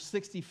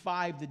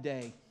65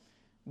 today.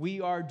 We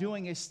are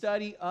doing a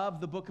study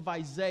of the book of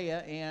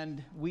Isaiah,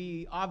 and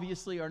we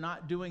obviously are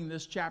not doing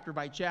this chapter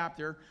by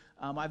chapter.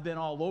 I've been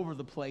all over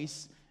the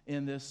place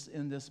in this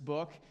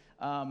book,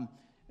 and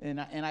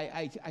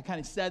I kind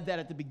of said that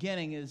at the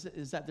beginning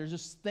is that there's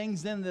just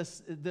things in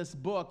this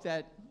book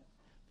that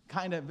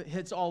kind of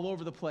hits all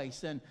over the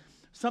place. And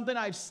something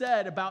I've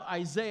said about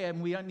Isaiah,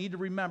 and we need to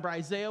remember,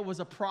 Isaiah was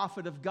a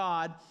prophet of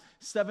God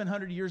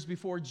 700 years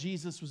before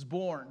Jesus was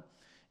born.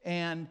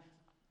 And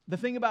the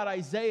thing about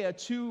Isaiah,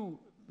 two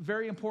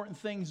very important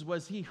things,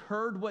 was he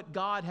heard what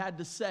God had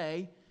to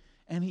say,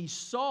 and he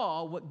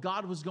saw what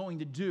God was going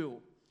to do.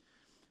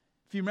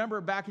 If you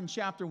remember back in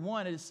chapter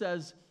 1, it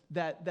says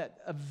that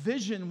a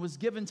vision was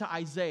given to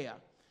Isaiah.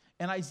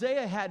 And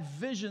Isaiah had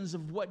visions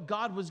of what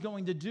God was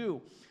going to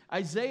do.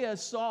 Isaiah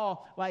saw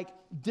like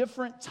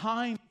different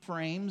time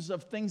frames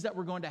of things that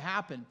were going to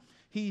happen.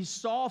 He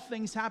saw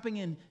things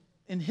happening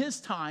in his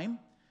time.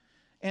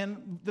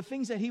 And the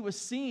things that he was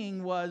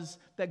seeing was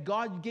that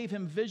God gave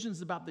him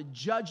visions about the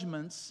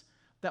judgments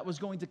that was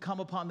going to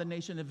come upon the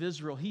nation of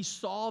Israel. He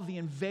saw the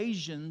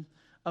invasion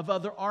of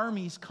other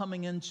armies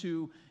coming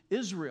into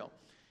Israel.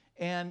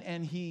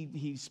 And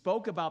he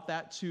spoke about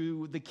that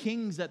to the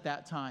kings at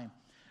that time.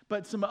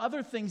 But some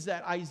other things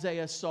that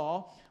Isaiah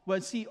saw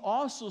was he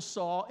also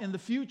saw in the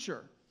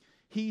future.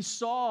 He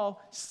saw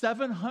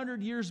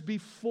 700 years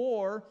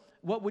before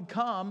what would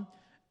come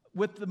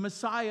with the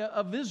Messiah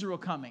of Israel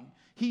coming.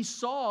 He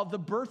saw the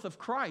birth of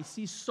Christ.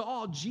 He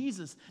saw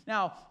Jesus.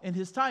 Now, in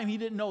his time, he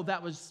didn't know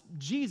that was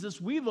Jesus.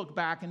 We look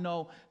back and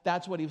know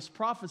that's what he was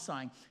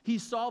prophesying. He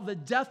saw the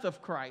death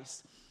of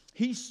Christ.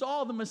 He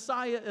saw the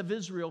Messiah of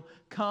Israel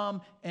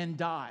come and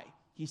die.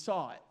 He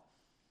saw it.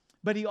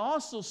 But he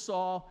also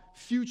saw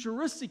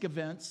futuristic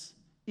events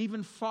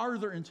even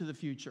farther into the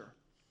future.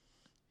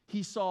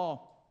 He saw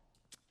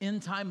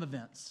end-time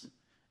events.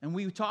 And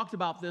we talked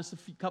about this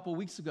a couple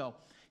weeks ago.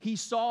 He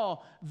saw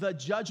the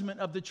judgment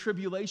of the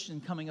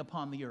tribulation coming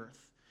upon the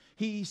earth.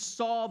 He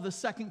saw the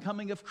second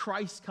coming of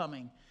Christ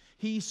coming.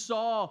 He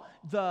saw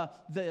the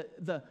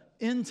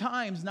end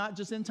times, not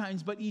just end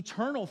times, but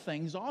eternal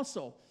things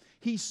also.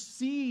 He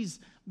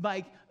sees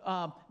like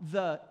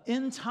the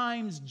end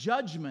times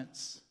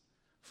judgments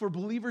for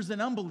believers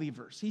and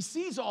unbelievers. He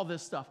sees all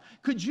this stuff.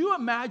 Could you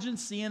imagine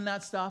seeing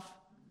that stuff?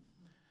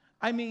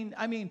 I mean,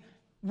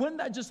 wouldn't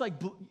that just like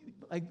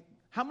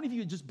how many of you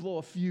would just blow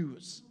a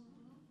fuse?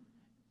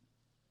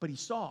 But he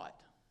saw it,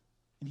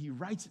 and he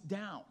writes it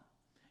down.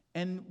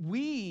 And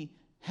we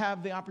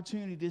have the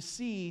opportunity to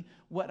see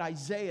what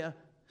Isaiah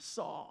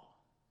saw.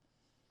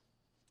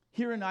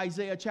 Here in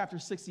Isaiah chapter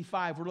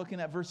 65, we're looking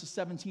at verses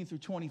 17 through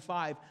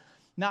 25.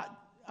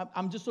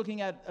 I'm just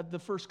looking at the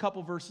first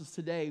couple verses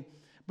today.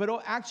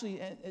 But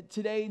actually,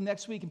 today,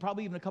 next week, and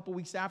probably even a couple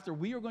weeks after,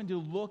 we are going to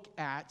look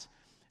at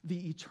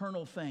the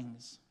eternal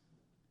things.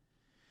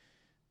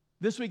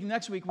 This week and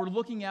next week, we're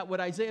looking at what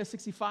Isaiah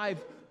 65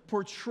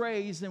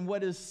 portrays in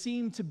what is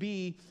seemed to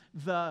be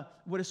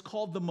what is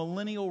called the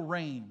millennial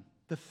reign,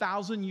 the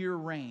 1,000-year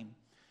reign.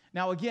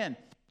 Now again,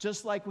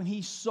 just like when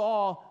he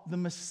saw the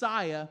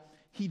Messiah,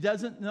 he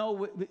doesn't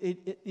know,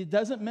 it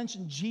doesn't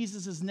mention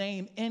Jesus'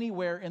 name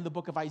anywhere in the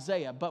book of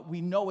Isaiah, but we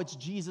know it's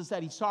Jesus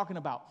that he's talking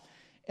about.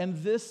 And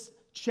this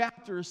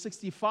chapter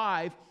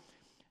 65,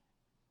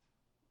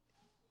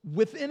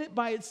 within it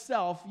by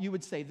itself, you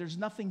would say there's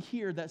nothing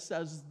here that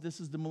says this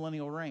is the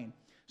millennial reign.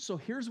 So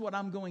here's what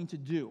I'm going to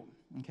do,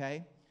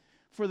 okay?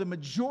 For the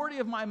majority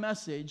of my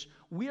message,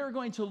 we are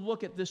going to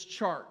look at this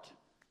chart.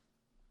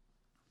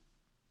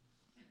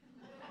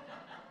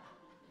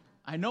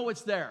 I know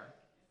it's there.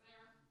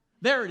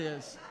 There it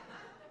is.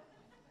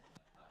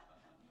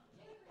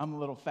 I'm a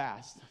little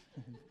fast.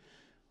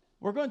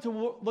 We're going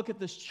to look at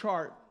this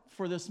chart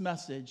for this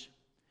message,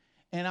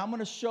 and I'm going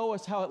to show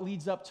us how it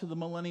leads up to the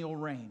millennial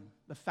reign,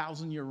 the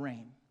 1,000-year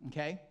reign,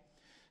 okay?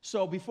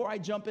 So before I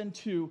jump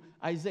into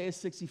Isaiah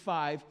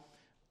 65,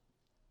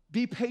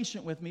 be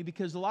patient with me,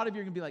 because a lot of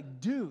you are going to be like,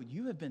 dude,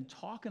 you have been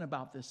talking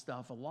about this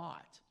stuff a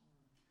lot.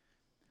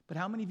 But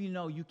how many of you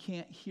know you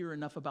can't hear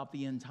enough about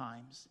the end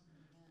times?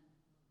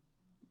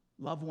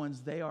 Loved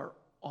ones, they are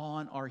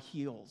on our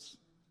heels.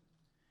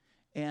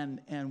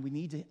 And we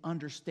need to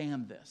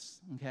understand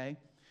this, okay?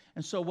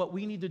 And so what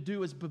we need to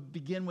do is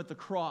begin with the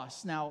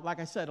cross. Now,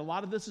 like I said, a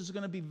lot of this is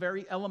going to be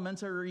very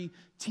elementary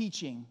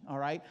teaching, all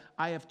right?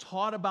 I have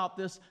taught about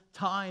this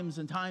times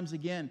and times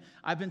again.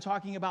 I've been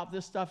talking about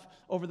this stuff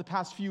over the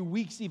past few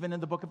weeks, even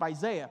in the book of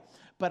Isaiah.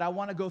 But I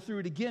want to go through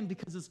it again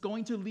because it's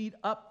going to lead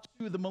up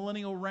to the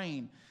millennial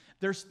reign.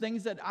 There's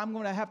things that I'm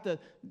going to have to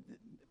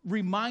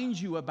remind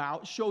you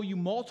about, show you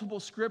multiple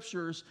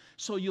scriptures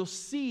so you'll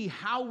see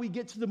how we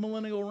get to the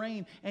millennial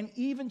reign and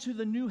even to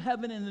the new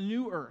heaven and the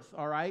new earth,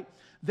 all right?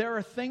 There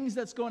are things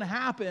that's going to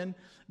happen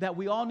that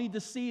we all need to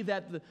see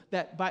that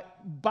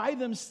by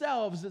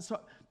themselves,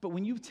 but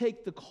when you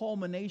take the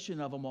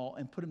culmination of them all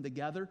and put them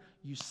together,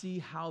 you see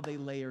how they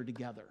layer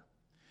together.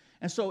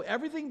 And so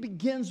everything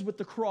begins with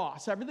the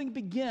cross. Everything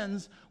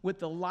begins with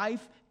the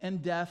life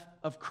and death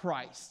of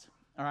Christ,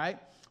 all right?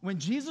 When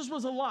Jesus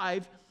was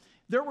alive,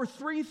 there were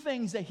three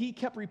things that he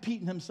kept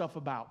repeating himself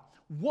about.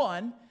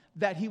 One,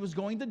 that he was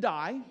going to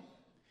die.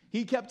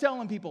 He kept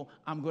telling people,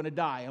 I'm going to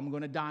die, I'm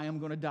going to die, I'm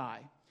going to die.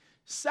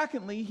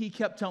 Secondly, he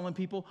kept telling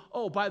people,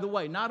 oh, by the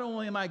way, not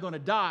only am I going to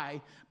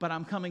die, but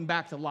I'm coming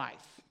back to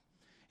life.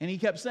 And he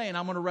kept saying,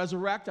 I'm going to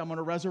resurrect, I'm going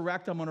to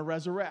resurrect, I'm going to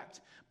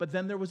resurrect. But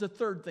then there was a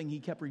third thing he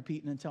kept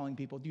repeating and telling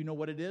people. Do you know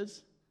what it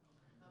is?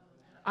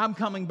 I'm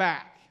coming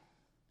back.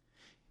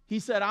 He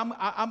said,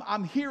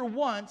 I'm here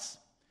once,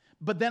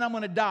 but then I'm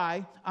going to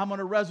die, I'm going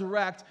to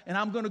resurrect, and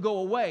I'm going to go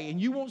away. And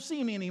you won't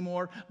see me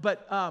anymore,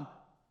 but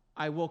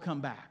I will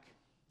come back.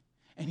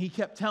 And he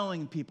kept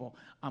telling people,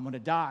 I'm going to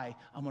die,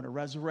 I'm going to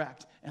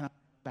resurrect, and I'm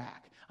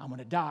back. I'm going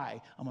to die,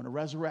 I'm going to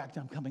resurrect,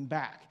 I'm coming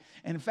back.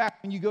 And in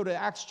fact, when you go to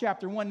Acts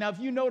chapter 1, now if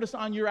you notice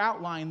on your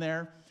outline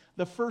there,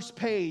 the first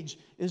page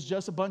is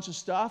just a bunch of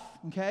stuff,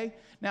 okay?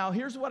 Now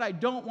here's what I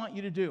don't want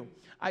you to do.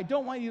 I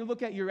don't want you to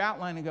look at your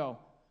outline and go,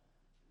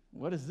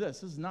 what is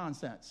this? This is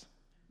nonsense.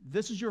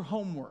 This is your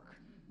homework,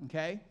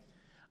 okay?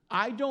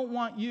 I don't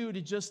want you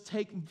to just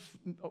take,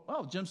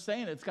 oh, Jim's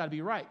saying it's got to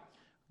be right.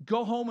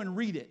 Go home and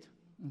read it.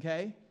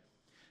 Okay?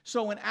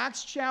 So in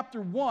Acts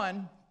chapter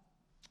 1,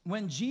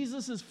 when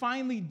Jesus is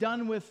finally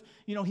done with,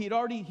 he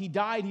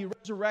died, he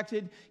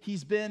resurrected,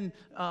 he's been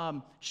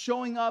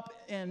showing up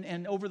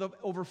and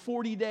over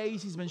 40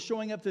 days, he's been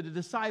showing up to the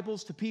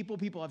disciples, to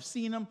people have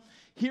seen him.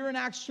 Here in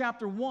Acts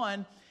chapter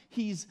 1,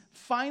 he's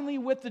finally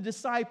with the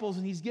disciples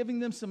and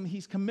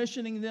he's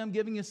commissioning them,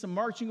 giving them some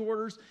marching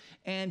orders,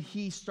 and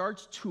he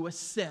starts to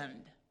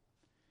ascend.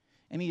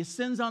 And he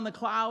ascends on the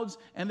clouds,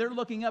 and they're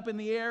looking up in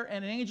the air,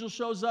 and an angel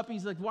shows up, and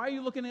he's like, why are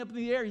you looking up in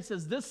the air? He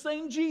says, this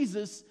same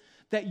Jesus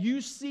that you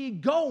see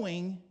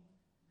going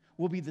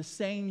will be the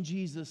same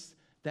Jesus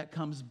that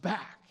comes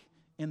back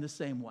in the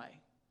same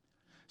way.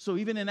 So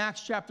even in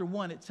Acts chapter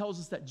 1, it tells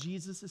us that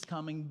Jesus is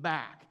coming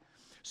back.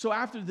 So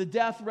after the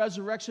death,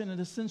 resurrection,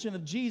 and ascension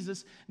of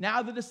Jesus,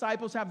 now the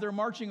disciples have their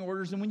marching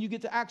orders, and when you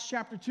get to Acts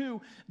chapter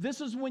 2, this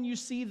is when you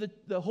see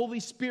the Holy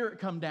Spirit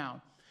come down.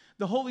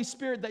 The Holy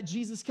Spirit that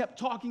Jesus kept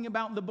talking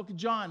about in the book of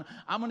John.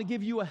 I'm going to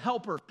give you a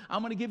helper.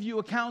 I'm going to give you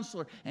a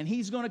counselor. And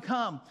he's going to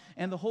come.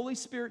 And the Holy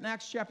Spirit in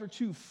Acts chapter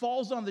 2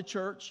 falls on the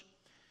church,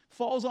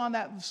 falls on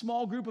that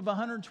small group of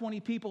 120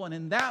 people. And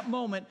in that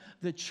moment,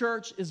 the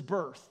church is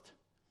birthed.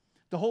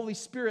 The Holy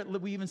Spirit,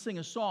 we even sing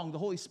a song, the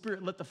Holy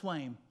Spirit lit the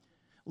flame,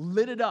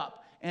 lit it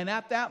up. And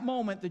at that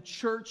moment, the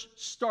church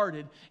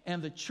started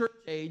and the church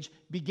age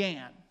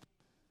began.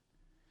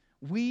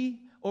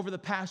 We, over the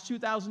past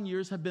 2,000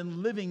 years, have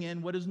been living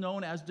in what is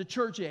known as the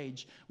church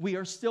age. We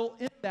are still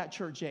in that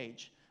church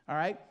age, all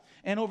right?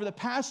 And over the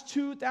past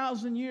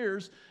 2,000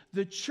 years,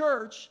 the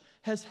church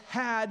has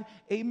had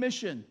a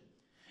mission.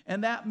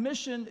 And that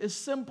mission is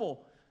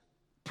simple.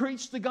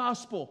 Preach the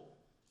gospel.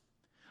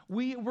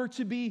 We were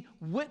to be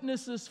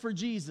witnesses for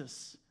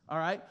Jesus. All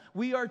right?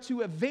 We are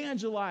to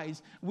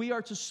evangelize. We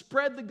are to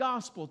spread the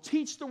gospel,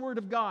 teach the word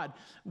of God.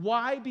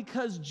 Why?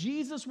 Because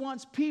Jesus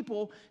wants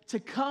people to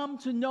come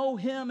to know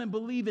him and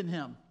believe in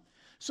him.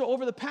 So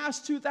over the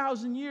past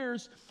 2,000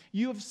 years,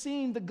 you have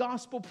seen the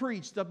gospel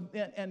preached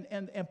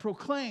and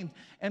proclaimed,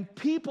 and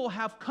people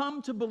have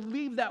come to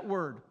believe that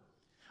word.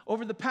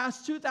 Over the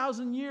past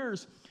 2,000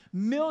 years,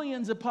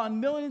 millions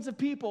upon millions of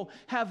people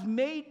have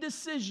made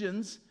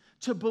decisions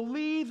to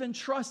believe and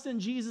trust in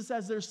Jesus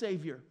as their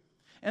Savior.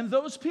 And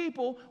those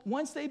people,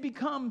 once they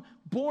become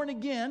born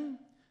again,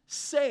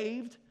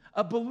 saved,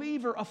 a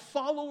believer, a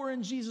follower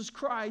in Jesus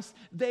Christ,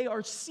 they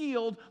are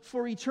sealed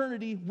for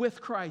eternity with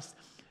Christ.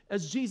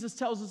 As Jesus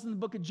tells us in the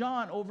book of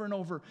John over and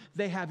over,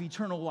 they have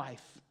eternal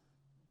life.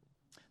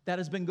 That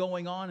has been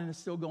going on and is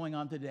still going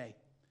on today.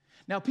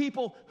 Now,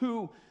 people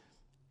who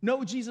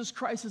know Jesus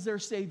Christ as their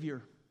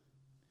Savior,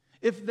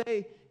 if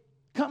they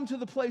come to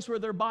the place where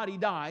their body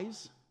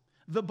dies,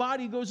 the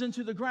body goes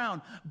into the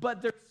ground,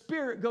 but their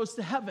spirit goes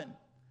to heaven.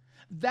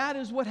 That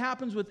is what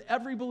happens with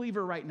every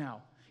believer right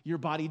now. Your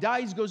body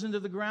dies, goes into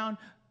the ground,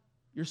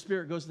 your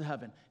spirit goes to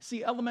heaven.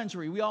 See,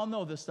 elementary, we all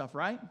know this stuff,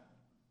 right?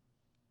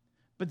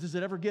 But does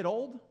it ever get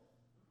old?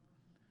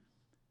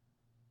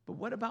 But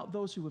what about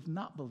those who have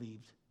not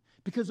believed?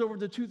 Because over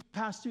the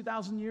past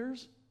 2,000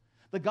 years,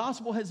 the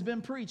gospel has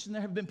been preached, and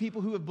there have been people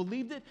who have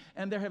believed it,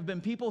 and there have been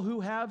people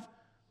who have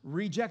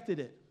rejected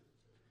it.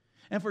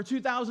 And for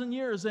 2,000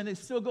 years, and it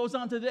still goes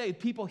on today,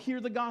 people hear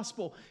the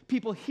gospel.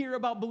 People hear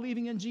about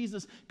believing in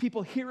Jesus.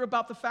 People hear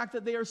about the fact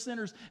that they are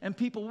sinners. And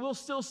people will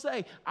still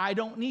say, I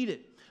don't need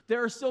it.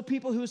 There are still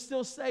people who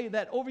still say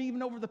that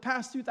even over the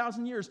past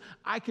 2,000 years,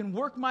 I can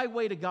work my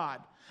way to God.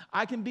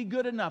 I can be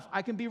good enough.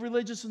 I can be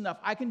religious enough.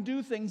 I can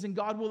do things and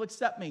God will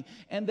accept me.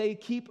 And they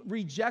keep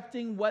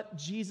rejecting what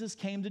Jesus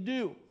came to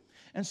do.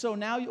 And so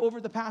now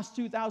over the past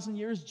 2,000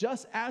 years,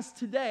 just as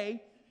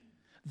today,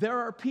 there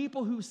are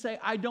people who say,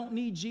 I don't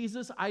need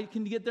Jesus. I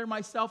can get there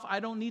myself. I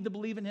don't need to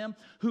believe in him,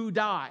 who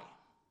die.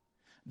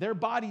 Their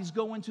bodies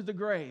go into the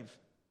grave,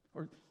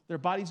 or their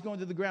bodies go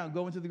into the ground,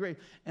 go into the grave,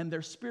 and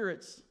their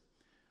spirits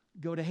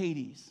go to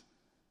Hades.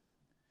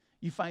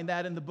 You find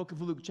that in the book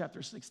of Luke,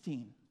 chapter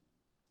 16.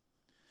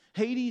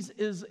 Hades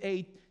is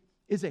a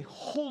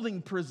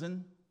holding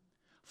prison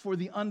for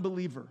the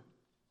unbeliever.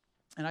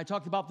 And I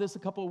talked about this a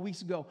couple of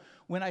weeks ago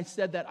when I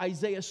said that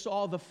Isaiah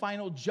saw the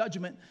final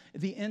judgment,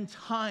 the end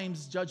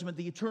times judgment,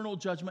 the eternal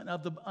judgment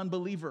of the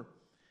unbeliever.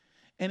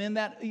 And in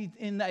that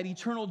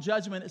eternal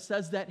judgment, it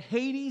says that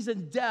Hades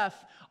and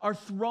death are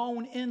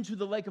thrown into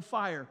the lake of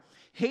fire.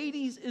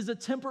 Hades is a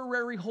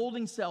temporary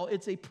holding cell.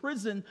 It's a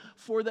prison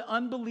for the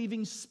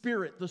unbelieving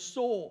spirit, the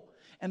soul.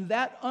 And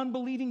that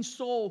unbelieving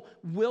soul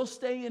will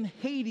stay in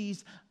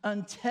Hades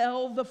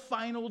until the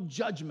final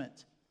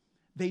judgment.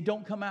 They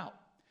don't come out.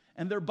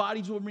 And their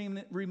bodies will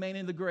remain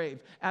in the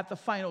grave. At the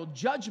final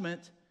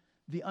judgment,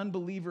 the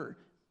unbeliever,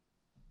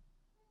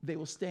 they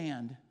will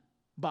stand,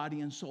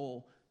 body and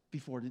soul,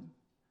 before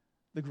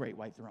the great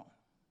white throne.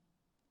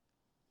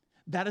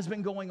 That has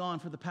been going on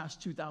for the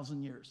past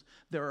 2,000 years.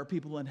 There are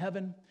people in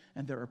heaven,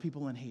 and there are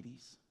people in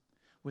Hades,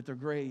 with their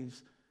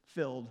graves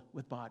filled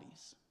with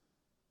bodies.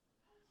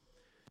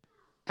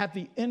 At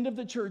the end of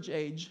the church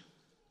age,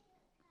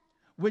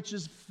 which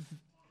is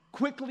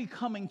quickly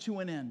coming to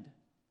an end,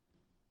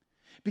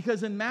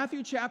 because in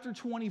Matthew chapter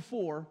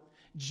 24,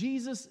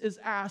 Jesus is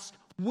asked,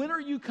 when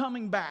are you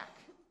coming back?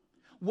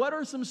 What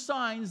are some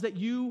signs that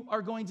you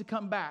are going to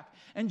come back?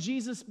 And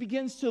Jesus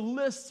begins to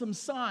list some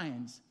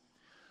signs.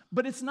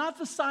 But it's not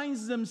the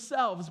signs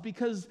themselves,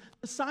 because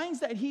the signs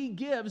that he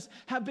gives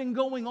have been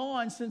going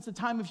on since the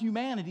time of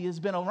humanity has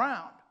been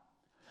around.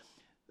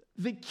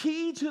 The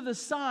key to the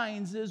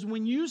signs is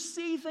when you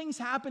see things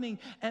happening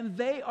and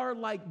they are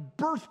like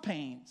birth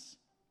pains.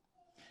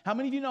 How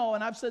many of you know,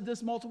 and I've said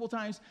this multiple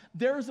times,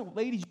 there's a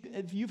lady,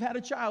 if you've had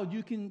a child,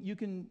 you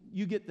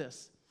get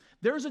this.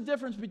 There's a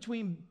difference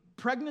between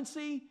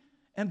pregnancy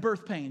and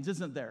birth pains,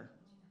 isn't there?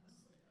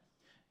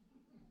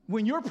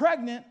 When you're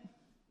pregnant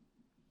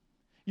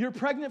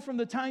from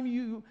the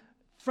time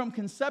from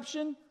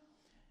conception,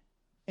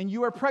 and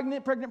you are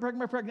pregnant,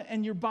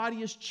 and your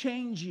body is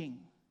changing.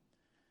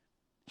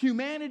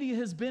 Humanity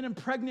has been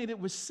impregnated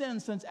with sin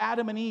since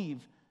Adam and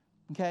Eve.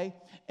 Okay?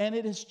 And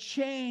it has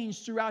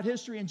changed throughout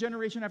history, and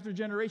generation after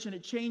generation,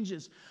 it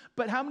changes.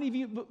 But how many of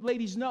you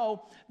ladies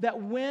know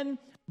that when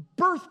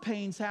birth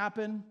pains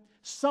happen,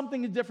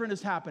 something different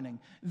is happening?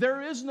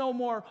 There is no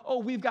more,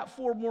 we've got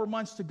 4 more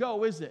months to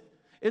go, is it?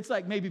 It's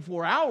like maybe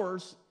 4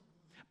 hours.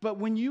 But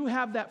when you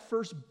have that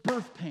first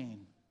birth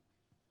pain,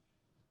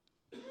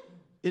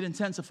 it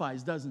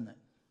intensifies, doesn't it?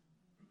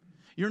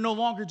 You're no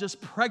longer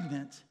just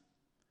pregnant.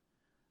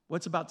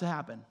 What's about to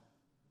happen?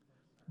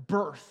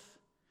 Birth.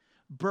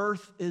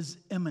 Birth is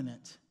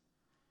imminent.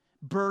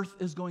 Birth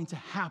is going to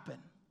happen.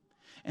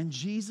 And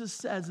Jesus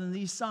says in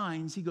these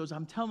signs, he goes,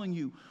 I'm telling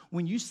you,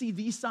 when you see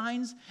these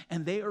signs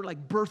and they are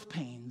like birth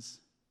pains,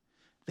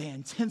 they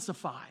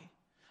intensify,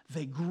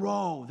 they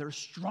grow, they're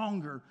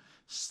stronger.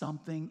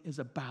 Something is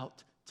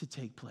about to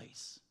take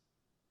place.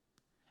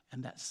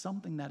 And that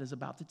something that is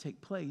about to take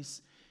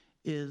place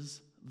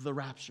is the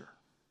rapture.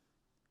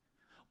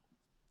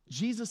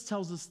 Jesus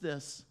tells us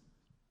this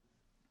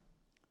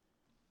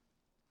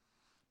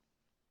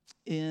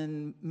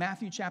in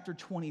Matthew chapter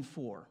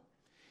 24.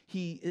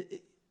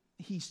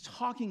 He's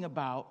talking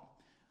about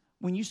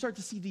when you start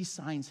to see these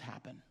signs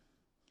happen.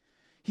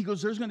 He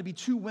goes, there's going to be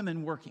 2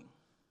 women working.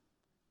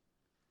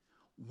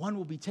 One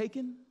will be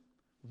taken,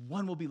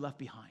 one will be left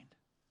behind.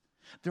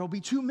 There will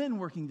be 2 men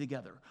working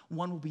together.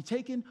 One will be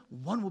taken,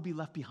 one will be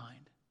left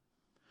behind.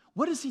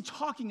 What is he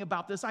talking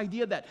about? This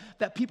idea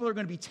that people are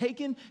going to be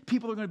taken,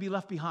 people are going to be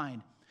left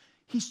behind.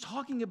 He's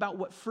talking about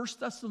what 1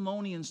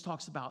 Thessalonians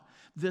talks about,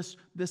 this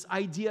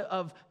idea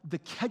of the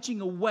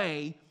catching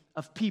away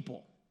of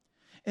people.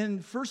 In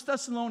 1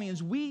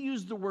 Thessalonians, we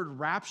use the word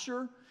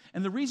rapture,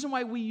 and the reason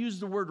why we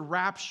use the word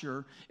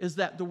rapture is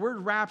that the word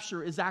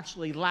rapture is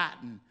actually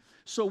Latin.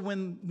 So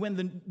when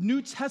the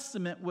New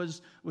Testament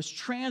was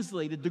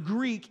translated, the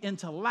Greek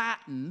into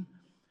Latin,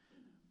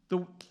 the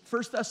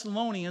 1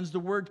 Thessalonians, the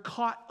word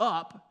caught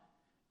up,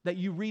 that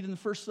you read in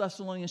 1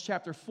 Thessalonians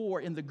chapter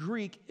 4 in the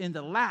Greek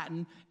into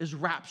Latin is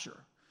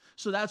rapture.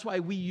 So that's why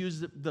we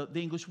use the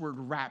English word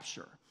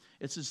rapture.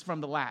 It's just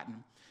from the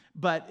Latin.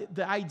 But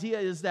the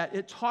idea is that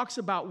it talks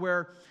about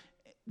where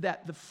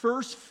that the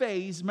first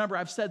phase, remember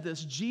I've said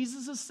this,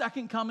 Jesus'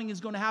 second coming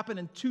is going to happen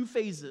in 2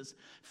 phases.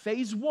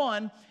 Phase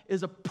 1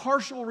 is a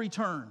partial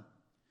return.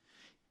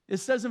 It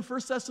says in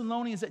 1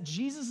 Thessalonians that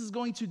Jesus is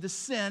going to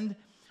descend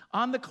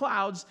on the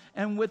clouds,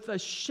 and with a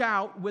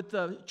shout, with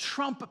a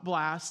trumpet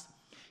blast,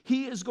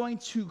 he is going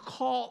to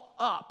call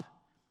up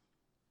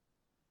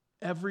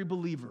every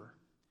believer,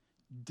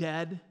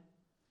 dead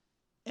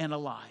and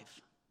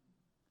alive.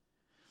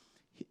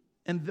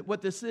 And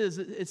what this is,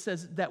 it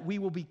says that we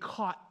will be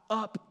caught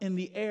up in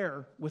the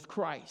air with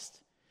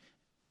Christ,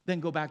 then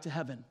go back to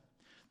heaven.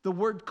 The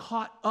word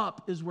caught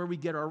up is where we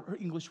get our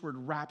English word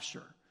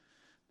rapture.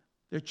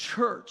 The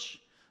church,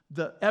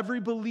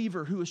 every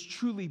believer who is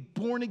truly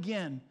born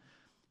again,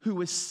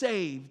 who is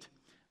saved,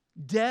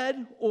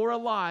 dead or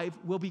alive,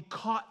 will be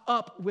caught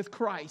up with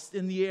Christ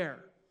in the air.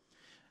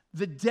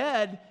 The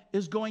dead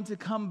is going to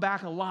come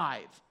back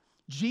alive.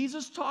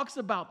 Jesus talks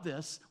about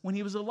this when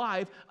he was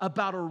alive,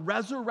 about a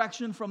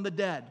resurrection from the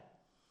dead.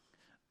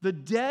 The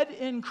dead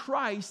in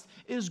Christ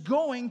is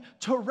going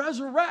to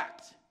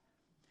resurrect.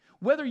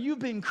 Whether you've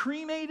been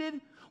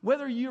cremated,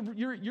 whether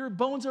your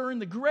bones are in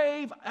the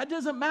grave, it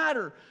doesn't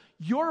matter.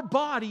 Your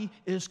body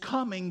is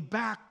coming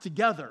back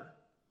together.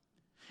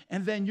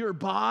 And then your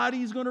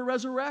body is going to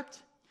resurrect,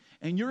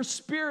 and your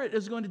spirit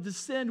is going to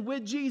descend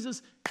with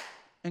Jesus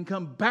and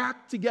come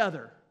back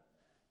together.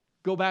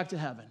 Go back to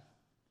heaven.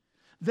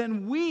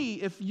 Then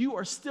if you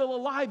are still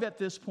alive at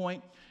this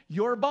point,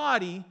 your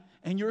body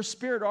and your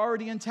spirit are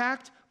already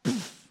intact,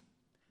 poof,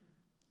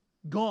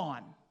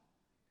 gone.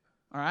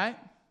 All right?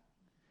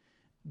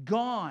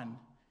 Gone.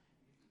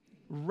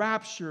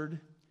 Raptured,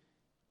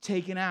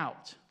 taken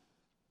out.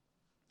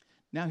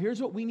 Now,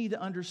 here's what we need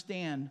to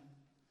understand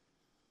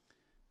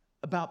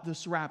about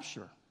this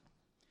rapture.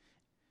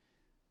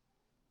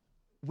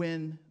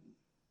 When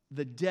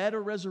the dead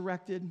are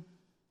resurrected,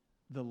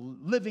 the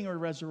living are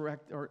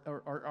resurrected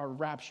or are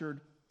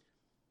raptured.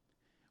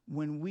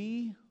 When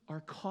we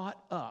are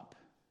caught up,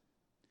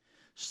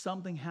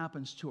 something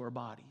happens to our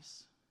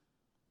bodies.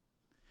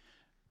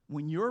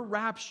 When you're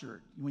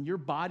raptured, when your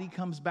body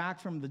comes back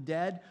from the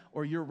dead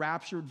or you're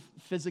raptured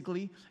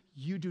physically,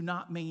 you do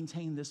not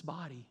maintain this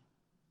body.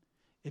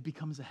 It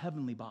becomes a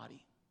heavenly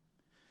body.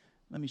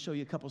 Let me show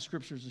you a couple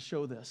scriptures to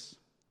show this.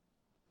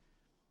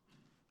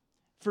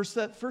 1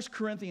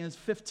 Corinthians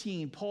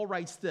 15, Paul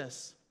writes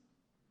this.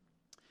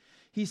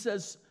 He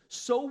says,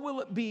 "So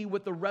will it be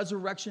with the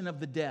resurrection of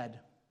the dead.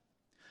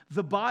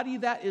 The body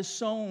that is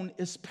sown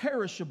is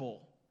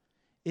perishable.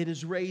 It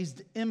is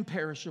raised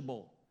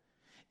imperishable.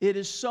 It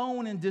is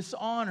sown in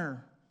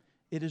dishonor.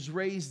 It is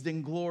raised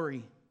in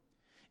glory.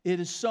 It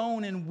is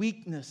sown in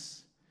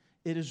weakness.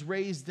 It is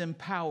raised in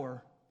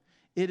power.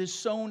 It is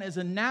sown as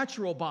a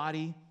natural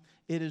body.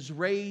 It is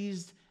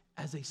raised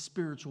as a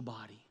spiritual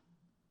body."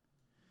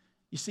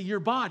 You see, your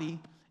body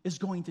is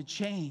going to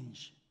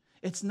change.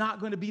 It's not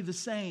going to be the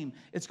same.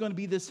 It's going to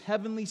be this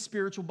heavenly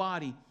spiritual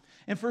body.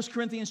 In 1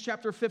 Corinthians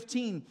chapter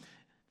 15,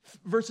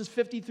 verses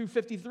 50 through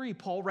 53,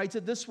 Paul writes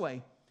it this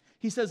way.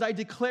 He says, "I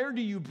declare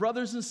to you,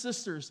 brothers and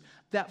sisters,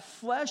 that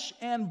flesh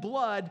and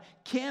blood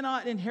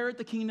cannot inherit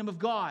the kingdom of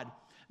God."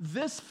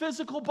 This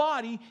physical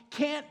body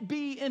can't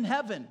be in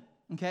heaven,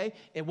 okay?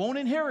 It won't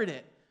inherit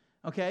it,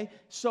 okay?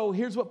 So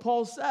here's what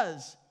Paul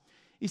says.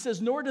 He says,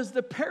 "Nor does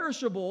the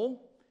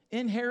perishable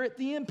inherit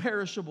the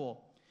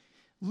imperishable.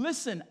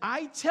 Listen,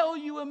 I tell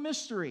you a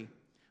mystery.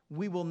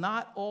 We will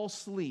not all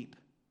sleep,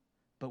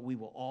 but we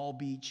will all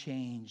be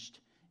changed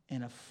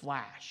in a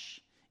flash,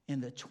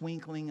 in the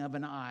twinkling of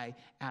an eye,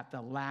 at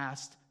the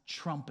last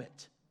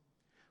trumpet.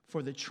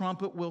 For the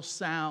trumpet will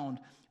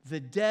sound, the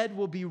dead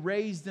will be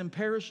raised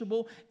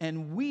imperishable,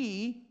 and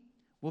we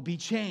will be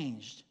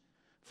changed.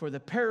 For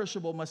the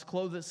perishable must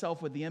clothe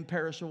itself with the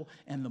imperishable,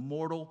 and the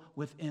mortal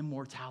with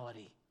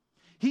immortality."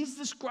 He's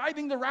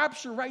describing the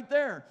rapture right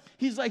there.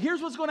 He's like,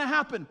 here's what's going to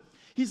happen.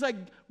 He's like,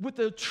 with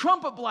the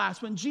trumpet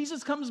blast, when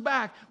Jesus comes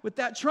back with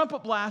that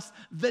trumpet blast,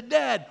 the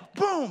dead,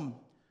 boom,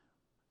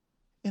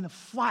 in a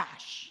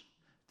flash,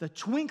 the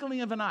twinkling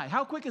of an eye.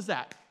 How quick is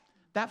that?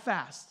 That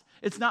fast.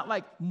 It's not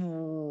like,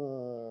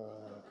 and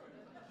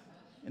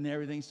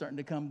everything's starting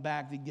to come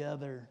back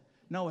together.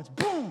 No, it's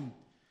boom.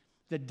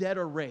 The dead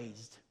are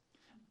raised.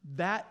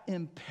 That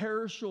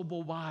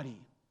imperishable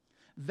body,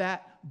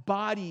 that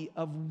body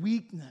of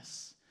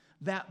weakness,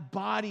 that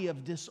body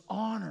of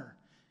dishonor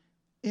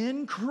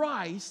in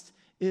Christ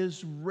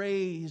is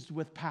raised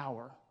with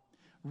power,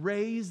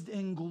 raised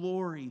in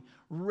glory,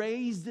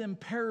 raised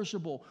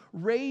imperishable,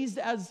 raised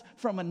as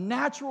from a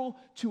natural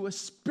to a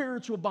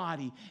spiritual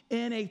body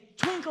in a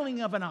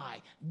twinkling of an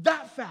eye,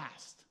 that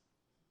fast.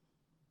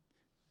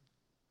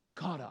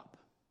 Caught up.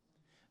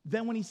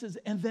 Then when he says,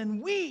 and then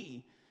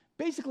we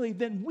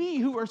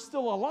who are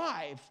still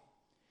alive,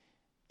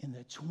 in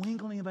the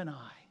twinkling of an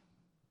eye,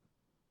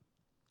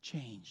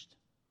 changed,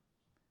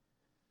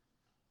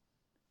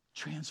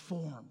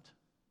 transformed.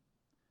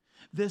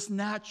 This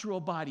natural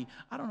body.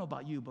 I don't know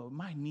about you, but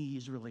my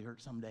knees really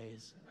hurt some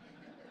days.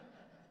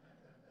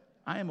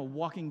 I am a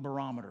walking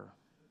barometer.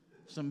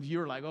 Some of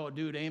you are like, oh,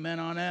 dude, amen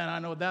on that. I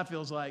know what that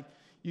feels like.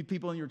 You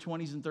people in your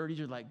 20s and 30s,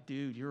 you're like,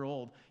 dude, you're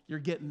old. You're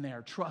getting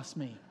there. Trust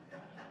me.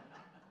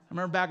 I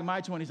remember back in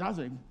my 20s, I was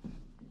like,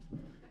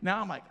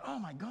 now I'm like, oh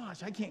my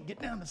gosh, I can't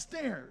get down the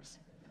stairs.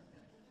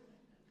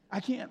 I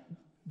can't.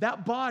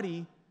 That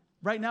body,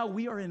 right now,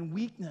 we are in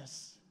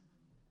weakness.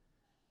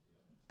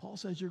 Paul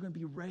says you're going to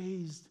be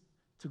raised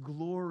to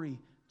glory,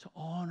 to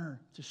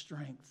honor, to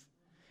strength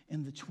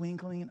in the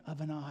twinkling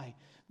of an eye.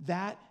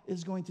 That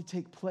is going to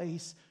take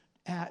place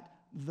at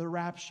the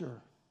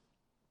rapture.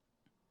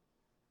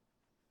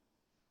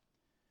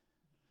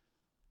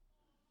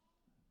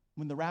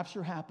 When the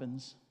rapture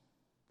happens,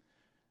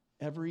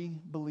 every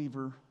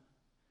believer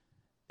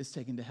is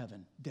taken to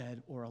heaven,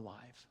 dead or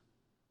alive.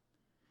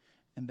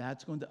 And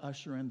that's going to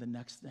usher in the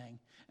next thing.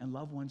 And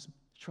loved ones,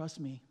 trust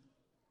me,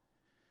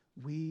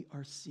 we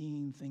are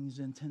seeing things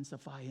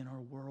intensify in our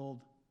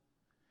world.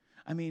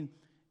 I mean,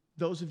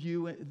 those of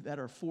you that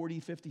are 40,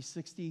 50,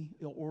 60,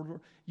 or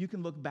you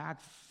can look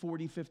back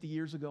 40, 50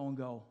 years ago and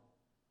go,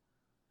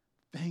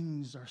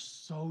 things are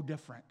so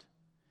different.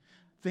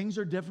 Things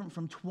are different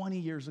from 20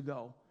 years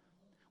ago.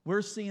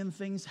 We're seeing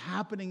things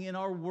happening in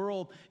our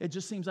world. It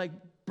just seems like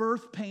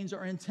birth pains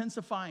are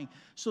intensifying.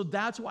 So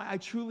that's why I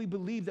truly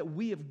believe that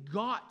we have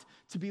got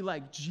to be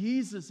like,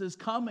 Jesus is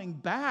coming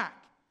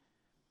back.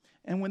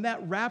 And when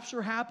that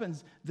rapture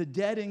happens, the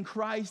dead in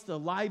Christ, the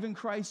alive in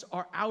Christ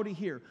are out of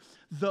here.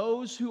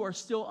 Those who are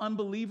still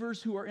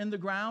unbelievers, who are in the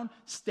ground,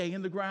 stay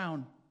in the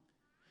ground.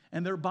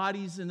 And their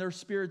bodies and their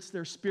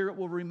spirit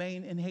will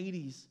remain in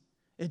Hades.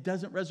 It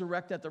doesn't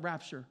resurrect at the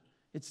rapture.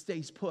 It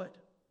stays put.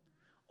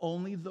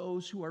 Only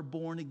those who are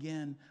born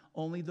again,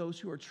 only those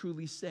who are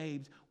truly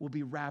saved will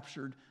be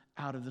raptured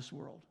out of this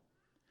world.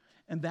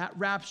 And that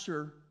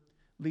rapture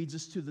leads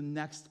us to the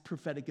next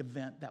prophetic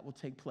event that will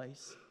take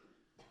place.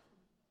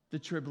 The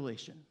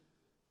tribulation.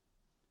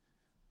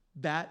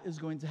 That is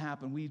going to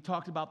happen. We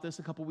talked about this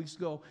a couple weeks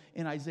ago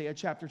in Isaiah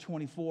chapter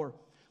 24.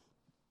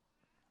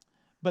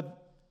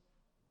 But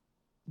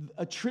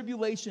a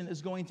tribulation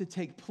is going to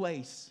take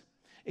place.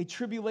 A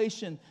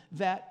tribulation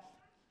that,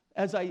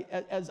 as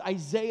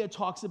Isaiah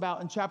talks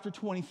about in chapter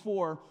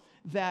 24,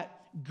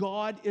 that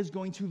God is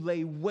going to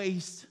lay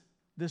waste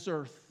this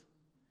earth.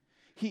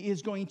 He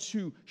is going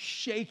to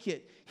shake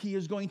it. He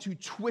is going to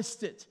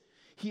twist it.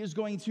 He is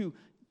going to,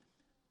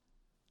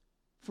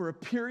 for a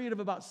period of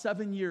about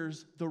 7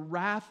 years, the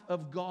wrath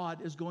of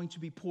God is going to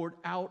be poured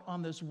out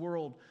on this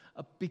world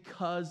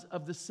because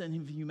of the sin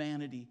of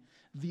humanity,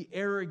 the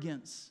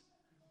arrogance.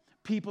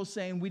 People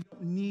saying we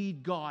don't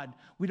need God.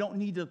 We don't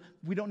need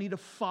to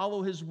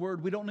follow His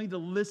word. We don't need to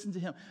listen to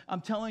Him.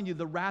 I'm telling you,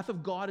 the wrath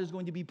of God is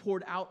going to be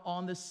poured out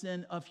on the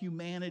sin of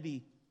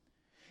humanity.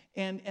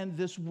 And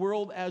this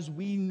world as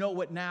we know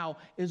it now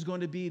is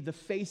going to be, the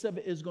face of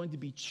it is going to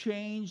be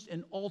changed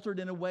and altered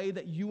in a way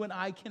that you and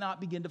I cannot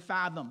begin to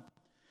fathom.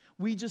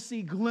 We just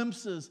see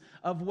glimpses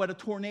of what a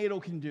tornado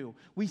can do.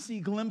 We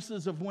see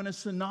glimpses of when a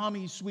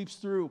tsunami sweeps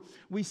through.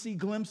 We see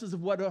glimpses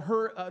of what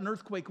an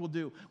earthquake will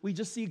do. We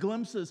just see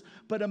glimpses.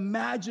 But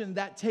imagine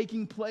that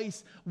taking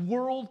place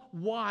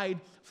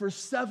worldwide for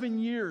 7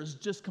 years,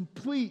 just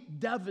complete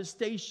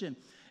devastation.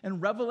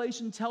 And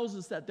Revelation tells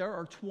us that there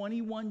are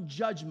 21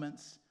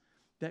 judgments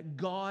that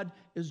God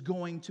is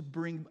going to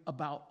bring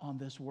about on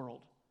this world.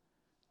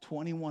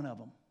 21 of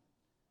them.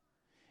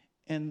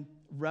 And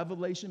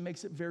Revelation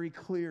makes it very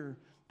clear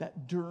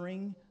that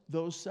during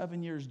those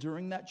 7 years,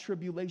 during that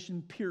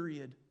tribulation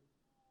period,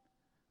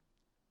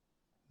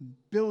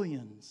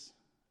 billions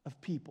of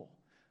people,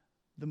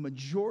 the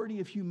majority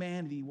of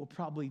humanity will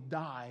probably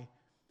die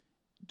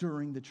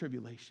during the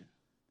tribulation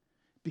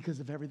because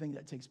of everything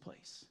that takes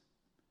place.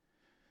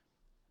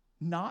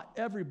 Not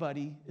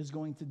everybody is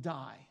going to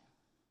die.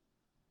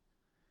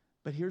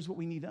 But here's what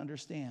we need to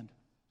understand.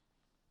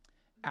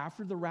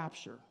 After the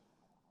rapture,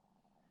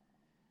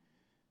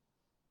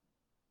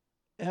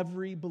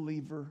 every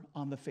believer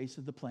on the face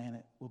of the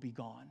planet will be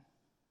gone.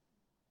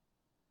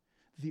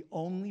 The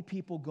only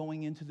people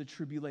going into the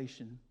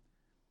tribulation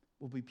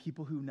will be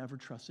people who never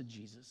trusted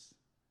Jesus.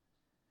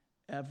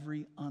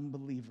 Every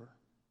unbeliever,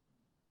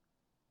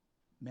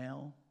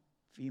 male,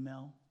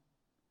 female,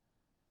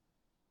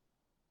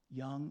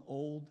 young,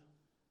 old,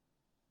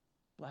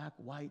 black,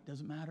 white,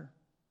 doesn't matter.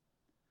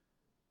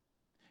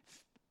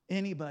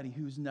 Anybody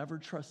who's never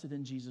trusted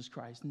in Jesus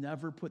Christ,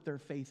 never put their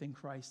faith in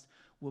Christ,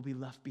 will be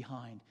left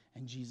behind.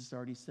 And Jesus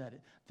already said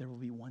it. There will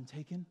be one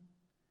taken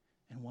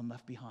and one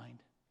left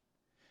behind.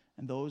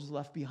 And those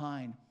left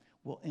behind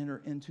will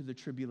enter into the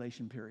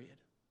tribulation period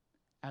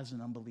as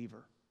an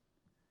unbeliever.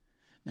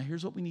 Now,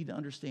 here's what we need to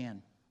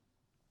understand.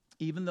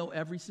 Even though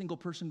every single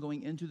person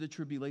going into the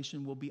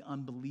tribulation will be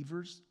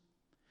unbelievers,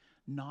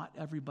 not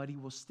everybody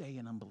will stay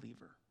an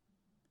unbeliever.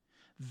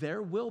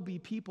 There will be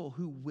people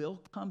who will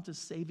come to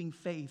saving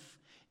faith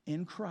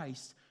in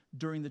Christ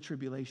during the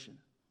tribulation.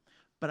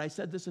 But I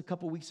said this a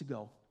couple weeks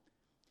ago.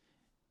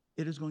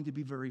 It is going to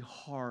be very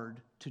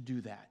hard to do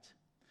that.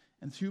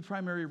 And two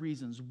primary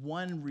reasons.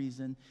 One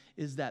reason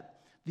is that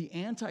the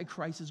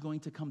Antichrist is going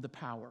to come to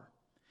power.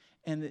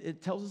 And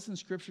it tells us in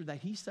Scripture that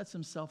he sets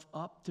himself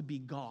up to be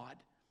God.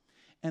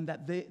 And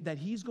that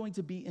he's going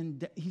to be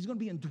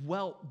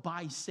indwelt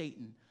by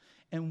Satan.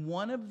 And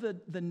one of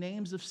the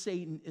names of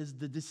Satan is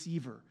the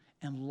deceiver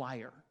and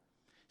liar.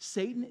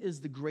 Satan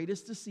is the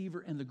greatest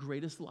deceiver and the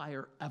greatest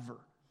liar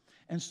ever.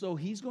 And so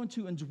he's going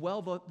to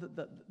indwell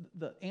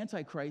the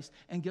Antichrist.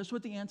 And guess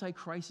what the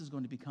Antichrist is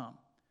going to become?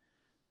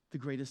 The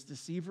greatest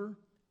deceiver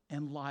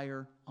and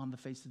liar on the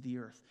face of the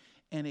earth.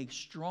 And a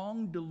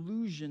strong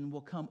delusion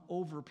will come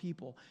over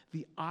people.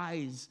 The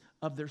eyes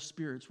of their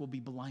spirits will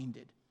be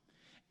blinded.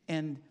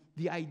 And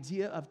the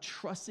idea of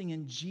trusting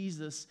in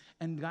Jesus,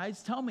 and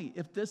guys, tell me,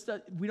 if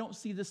we don't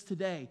see this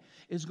today,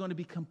 is going to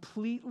be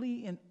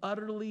completely and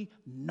utterly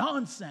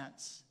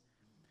nonsense.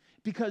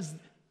 Because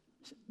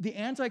the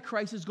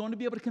Antichrist is going to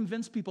be able to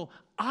convince people,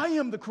 I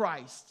am the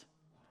Christ.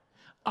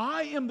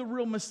 I am the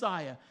real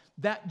Messiah.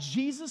 That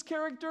Jesus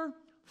character,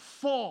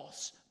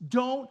 false.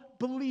 Don't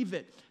believe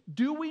it.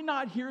 Do we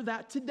not hear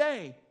that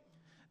today?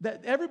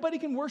 That everybody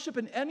can worship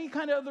in any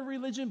kind of other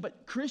religion,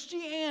 but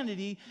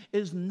Christianity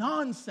is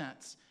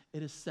nonsense.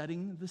 It is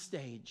setting the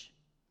stage.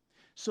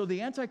 So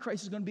the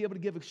Antichrist is going to be able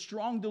to give a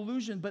strong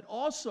delusion, but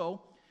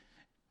also,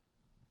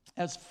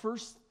 let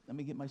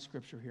me get my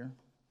scripture here.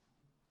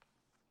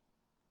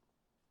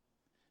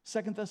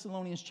 2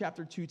 Thessalonians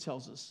chapter 2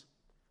 tells us.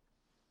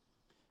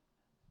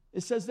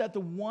 It says that the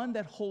one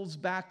that holds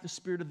back the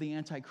spirit of the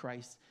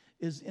Antichrist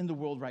is in the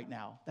world right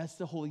now. That's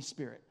the Holy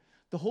Spirit.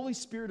 The Holy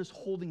Spirit is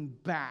holding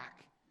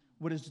back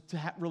what is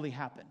to really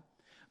happen.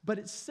 But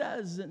it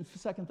says in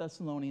 2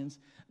 Thessalonians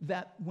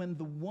that when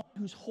the one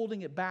who's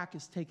holding it back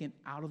is taken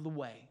out of the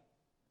way,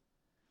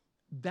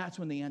 that's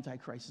when the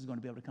Antichrist is going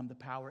to be able to come to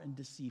power and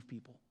deceive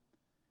people.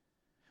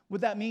 What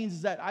that means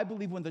is that I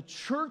believe when the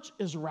church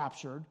is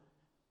raptured,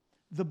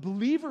 the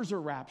believers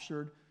are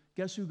raptured,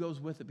 guess who goes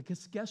with it?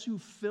 Because guess who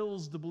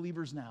fills the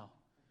believers now?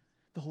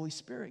 The Holy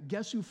Spirit.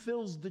 Guess who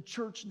fills the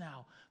church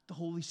now? The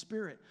Holy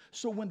Spirit.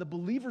 So when the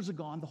believers are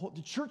gone,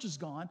 the church is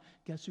gone,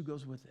 guess who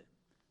goes with it?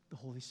 The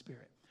Holy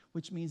Spirit.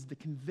 Which means the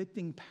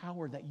convicting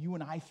power that you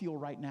and I feel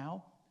right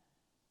now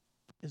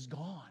is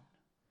gone.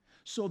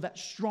 So that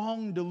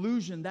strong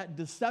delusion, that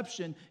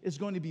deception is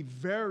going to be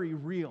very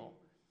real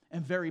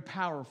and very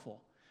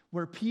powerful,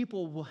 where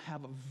people will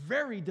have a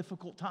very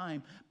difficult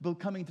time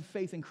coming to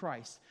faith in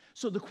Christ.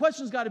 So the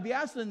question's got to be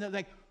asked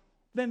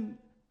then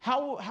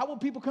how will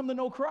people come to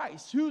know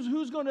Christ?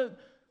 Who's going to...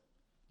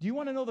 Do you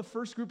want to know the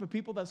first group of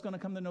people that's going to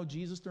come to know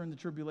Jesus during the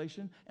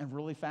tribulation and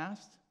really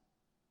fast?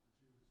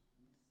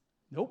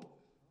 Nope.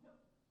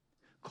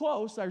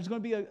 Close. There's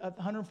going to be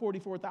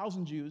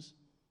 144,000 Jews,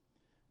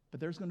 but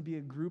there's going to be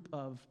a group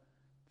of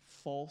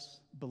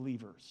false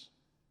believers.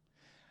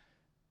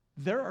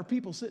 There are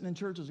people sitting in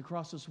churches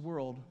across this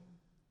world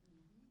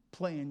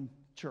playing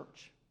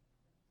church.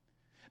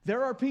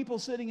 There are people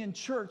sitting in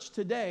church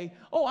today,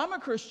 oh, I'm a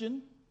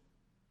Christian,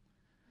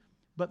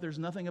 but there's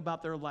nothing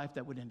about their life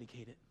that would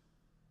indicate it.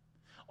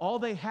 All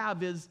they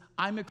have is,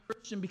 I'm a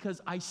Christian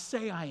because I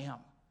say I am.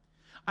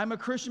 I'm a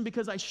Christian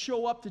because I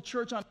show up to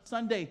church on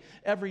Sunday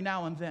every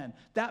now and then.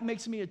 That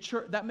makes me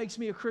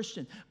a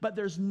Christian. But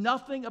there's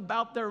nothing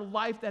about their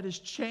life that has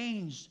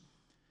changed.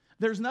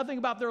 There's nothing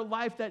about their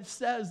life that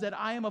says that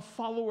I am a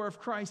follower of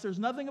Christ. There's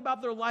nothing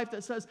about their life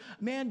that says,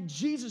 man,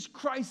 Jesus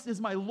Christ is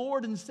my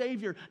Lord and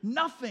Savior.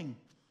 Nothing.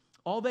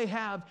 All they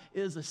have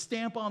is a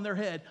stamp on their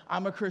head,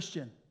 I'm a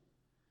Christian.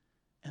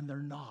 And they're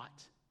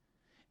not.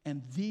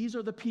 And these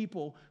are the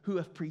people who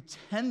have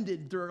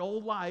pretended their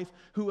whole life,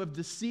 who have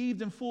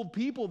deceived and fooled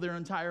people their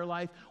entire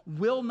life,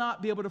 will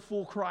not be able to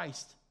fool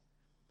Christ.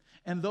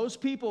 And those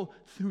people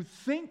who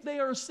think they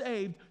are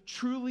saved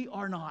truly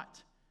are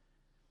not.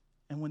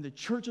 And when the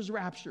church is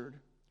raptured,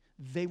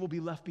 they will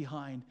be left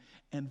behind,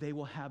 and they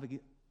will have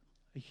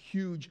a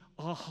huge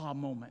aha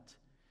moment,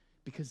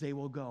 because they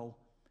will go,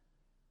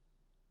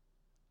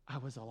 I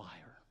was a liar.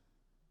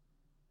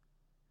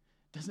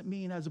 Doesn't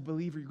mean as a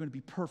believer you're going to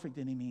be perfect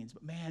any means,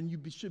 but man, you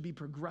should be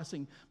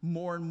progressing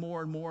more and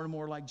more and more and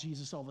more like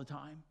Jesus all the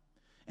time.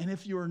 And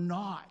if you're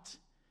not,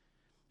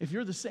 if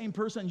you're the same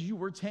person as you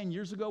were 10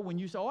 years ago when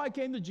you said, oh, I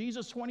came to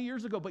Jesus 20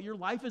 years ago, but your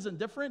life isn't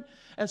different,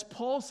 as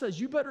Paul says,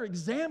 you better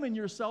examine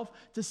yourself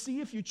to see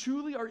if you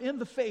truly are in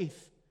the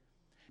faith.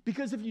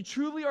 Because if you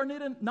truly are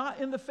not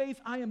in the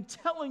faith, I am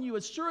telling you,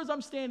 as sure as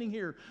I'm standing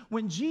here,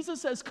 when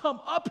Jesus says, come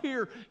up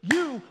here,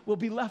 you will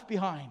be left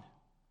behind.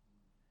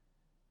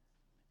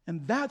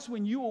 And that's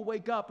when you will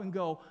wake up and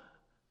go,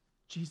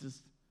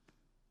 Jesus,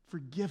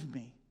 forgive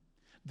me.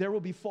 There will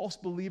be false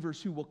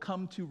believers who will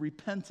come to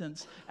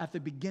repentance at the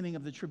beginning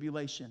of the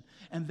tribulation.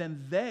 And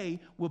then they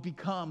will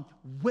become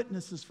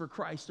witnesses for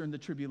Christ during the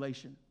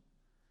tribulation.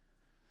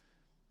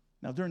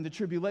 Now, during the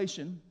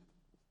tribulation,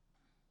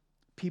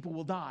 people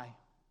will die.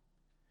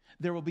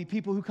 There will be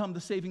people who come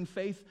to saving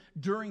faith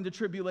during the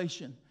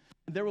tribulation.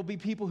 There will be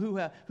people who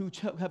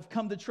have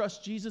come to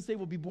trust Jesus. They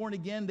will be born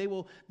again. They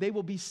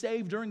will be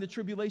saved during the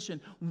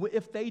tribulation.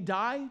 If they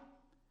die,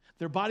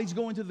 their bodies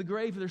go into the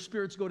grave, their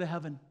spirits go to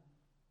heaven.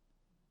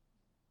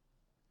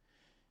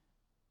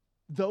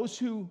 Those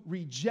who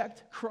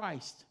reject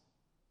Christ,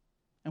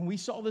 and we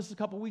saw this a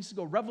couple weeks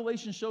ago,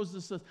 Revelation shows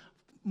this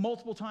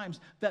multiple times,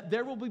 that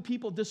there will be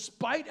people,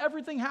 despite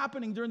everything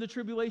happening during the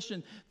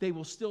tribulation, they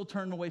will still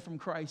turn away from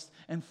Christ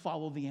and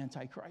follow the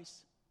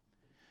Antichrist.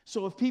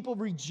 So if people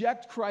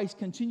reject Christ,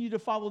 continue to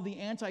follow the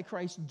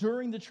Antichrist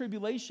during the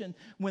tribulation,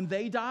 when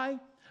they die,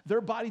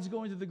 their bodies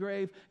go into the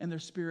grave and their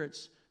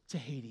spirits to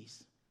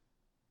Hades.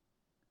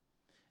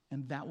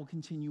 And that will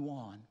continue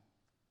on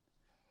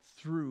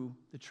through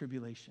the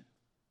tribulation.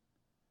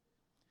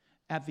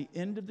 At the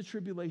end of the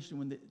tribulation,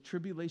 when the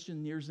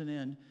tribulation nears an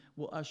end,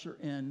 we'll usher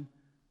in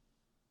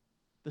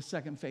the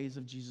second phase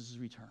of Jesus'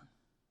 return.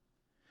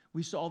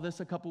 We saw this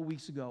a couple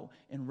weeks ago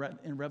in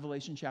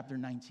Revelation chapter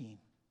 19.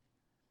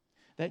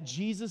 That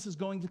Jesus is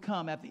going to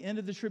come at the end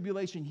of the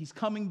tribulation. He's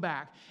coming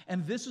back.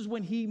 And this is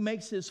when he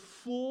makes his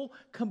full,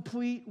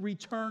 complete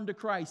return to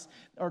Christ,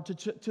 or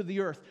to the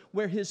earth,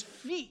 where his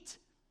feet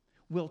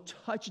will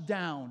touch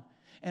down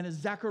And as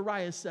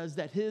Zechariah says,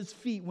 that his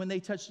feet, when they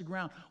touch the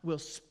ground, will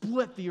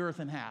split the earth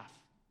in half.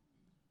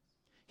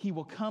 He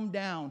will come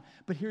down.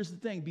 But here's the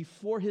thing.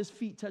 Before his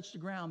feet touch the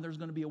ground, there's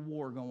going to be a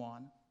war go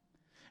on.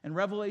 And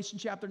Revelation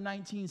chapter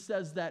 19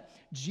 says that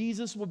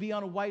Jesus will be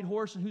on a white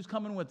horse, and who's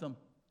coming with him?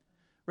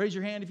 Raise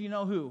your hand if you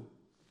know who.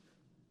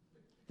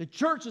 The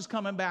church is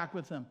coming back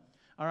with him.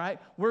 All right?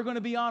 We're going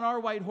to be on our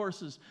white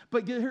horses.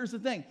 But here's the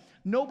thing.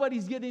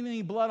 Nobody's getting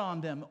any blood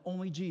on them,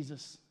 only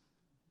Jesus.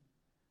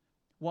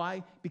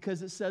 Why?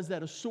 Because it says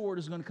that a sword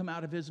is going to come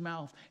out of his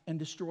mouth and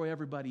destroy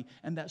everybody.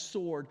 And that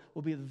sword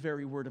will be the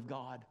very word of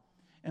God.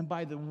 And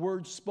by the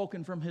words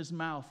spoken from his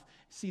mouth,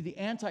 see, the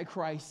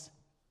Antichrist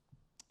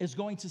is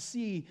going to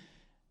see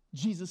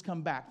Jesus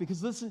come back.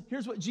 Because listen,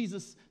 here's what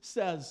Jesus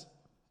says.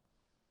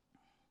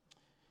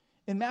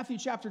 In Matthew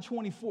chapter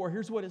 24,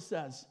 here's what it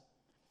says.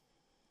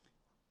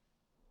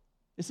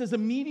 It says,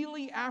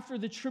 immediately after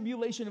the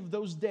tribulation of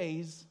those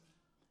days,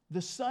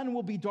 the sun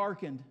will be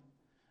darkened,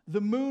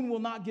 the moon will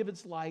not give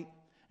its light,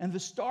 and the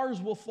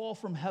stars will fall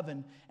from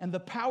heaven, and the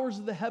powers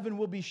of the heaven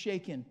will be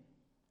shaken.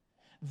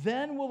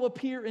 Then will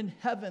appear in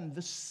heaven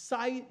the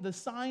sign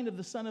of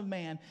the Son of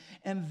Man,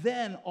 and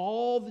then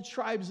all the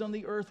tribes on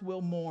the earth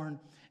will mourn,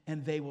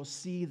 and they will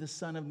see the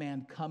Son of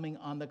Man coming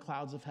on the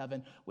clouds of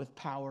heaven with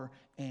power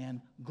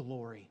and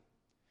glory.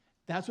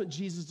 That's what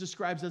Jesus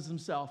describes as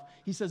himself.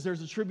 He says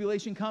there's a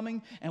tribulation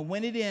coming, and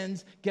when it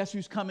ends, guess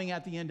who's coming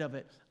at the end of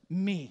it?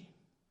 Me.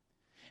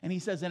 And he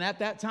says, and at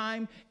that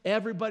time,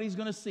 everybody's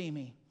going to see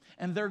me.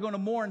 And they're going to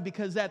mourn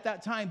because at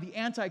that time, the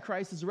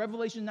Antichrist, as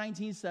Revelation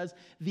 19 says,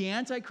 the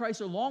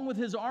Antichrist, along with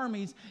his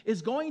armies,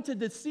 is going to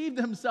deceive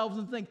themselves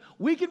and think,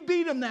 we can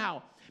beat him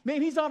now.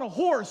 Man, he's on a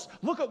horse.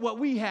 Look at what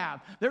we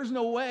have. There's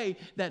no way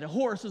that a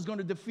horse is going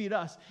to defeat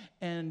us.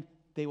 And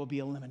they will be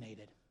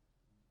eliminated,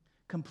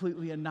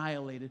 completely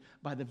annihilated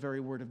by the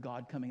very word of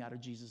God coming out of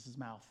Jesus'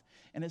 mouth.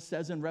 And it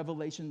says in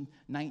Revelation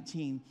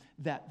 19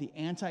 that the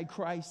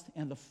Antichrist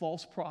and the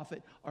false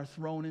prophet are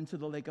thrown into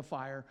the lake of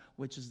fire,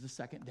 which is the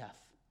second death,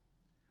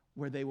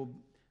 where they will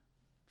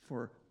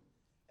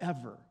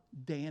forever,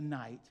 day and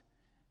night,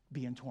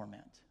 be in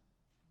torment.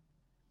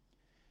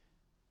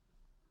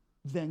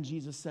 Then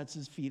Jesus sets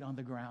his feet on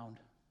the ground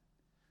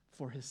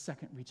for his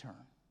second return.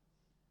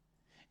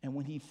 And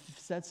when he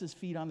sets his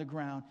feet on the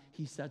ground,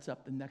 he sets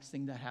up the next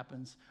thing that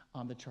happens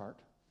on the chart,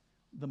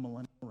 the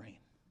millennial reign.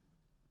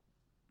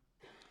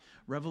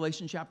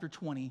 Revelation chapter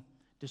 20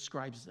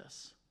 describes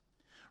this.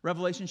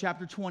 Revelation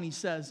chapter 20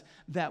 says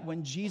that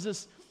when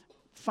Jesus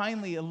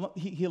finally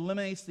he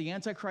eliminates the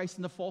Antichrist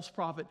and the false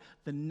prophet,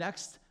 the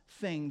next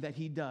thing that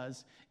he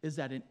does is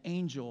that an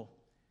angel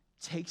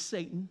takes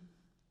Satan,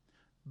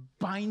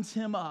 binds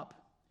him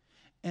up,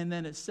 and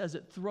then it says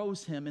it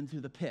throws him into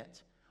the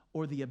pit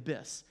or the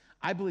abyss.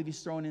 I believe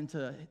he's thrown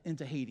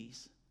into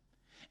Hades.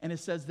 And it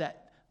says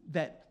that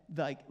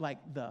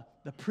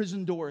the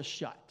prison door is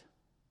shut.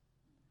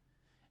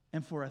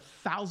 And for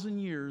 1,000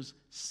 years,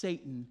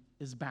 Satan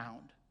is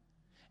bound.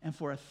 And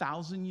for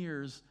 1,000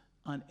 years,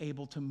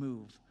 unable to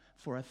move.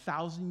 For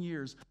 1,000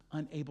 years,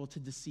 unable to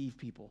deceive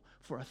people.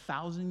 For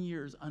 1,000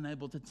 years,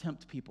 unable to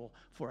tempt people.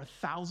 For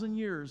 1,000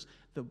 years,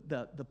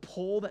 the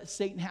pull that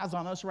Satan has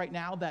on us right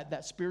now,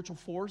 that spiritual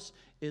force,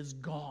 is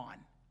gone.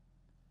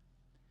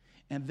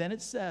 And then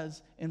it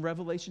says in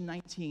Revelation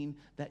 19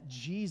 that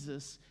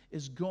Jesus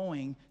is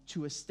going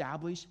to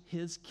establish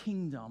his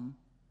kingdom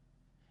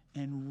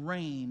and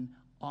reign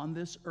on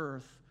this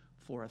earth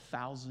for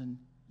 1,000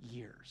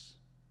 years.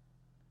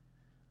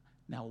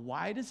 Now,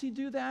 why does he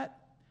do that?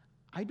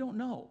 I don't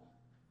know.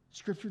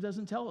 Scripture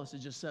doesn't tell us. It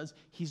just says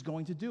he's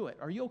going to do it.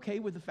 Are you okay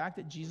with the fact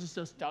that Jesus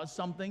just does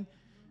something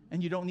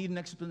and you don't need an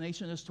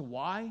explanation as to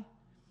why?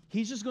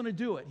 He's just going to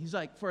do it. He's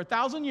like, for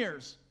 1,000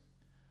 years,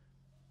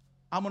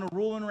 I'm going to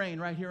rule and reign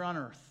right here on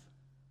earth.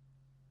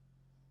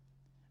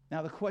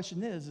 Now, the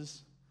question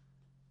is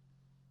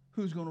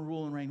who's going to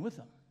rule and reign with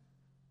him?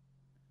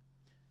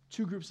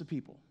 Two groups of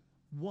people.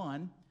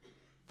 One,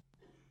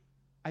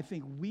 I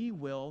think we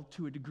will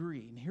to a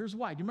degree. And here's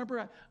why. Do you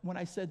remember when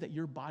I said that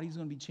your body's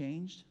going to be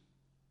changed?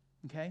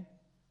 Okay?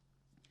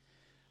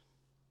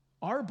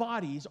 Our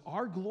bodies,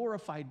 our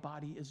glorified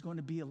body is going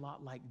to be a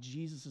lot like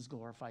Jesus'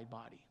 glorified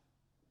body.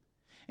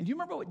 And do you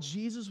remember what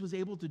Jesus was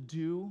able to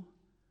do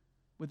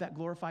with that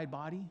glorified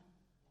body?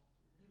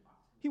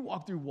 He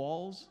walked through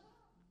walls.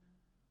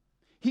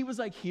 He was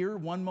like here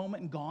one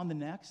moment and gone the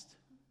next.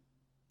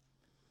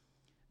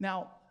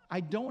 Now, I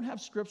don't have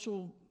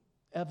scriptural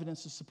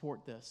evidence to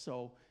support this,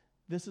 so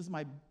this is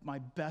my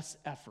best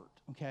effort,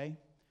 okay?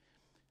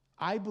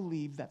 I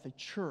believe that the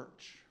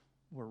church,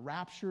 we're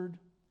raptured,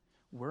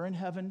 we're in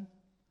heaven,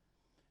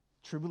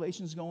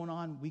 tribulation's going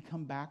on, we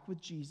come back with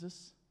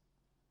Jesus.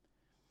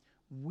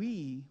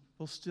 We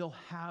will still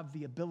have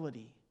the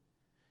ability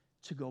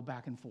to go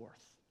back and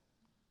forth.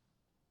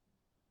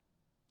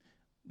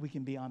 We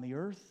can be on the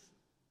earth,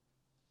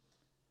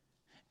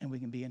 and we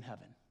can be in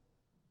heaven.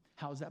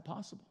 How is that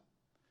possible?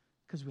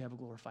 Because we have a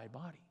glorified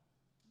body.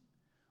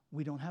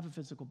 We don't have a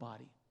physical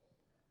body.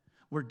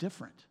 We're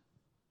different.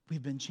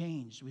 We've been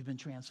changed. We've been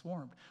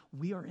transformed.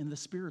 We are in the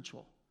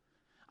spiritual.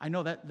 I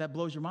know that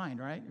blows your mind,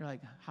 right? You're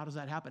like, how does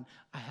that happen?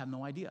 I have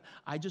no idea.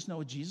 I just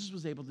know Jesus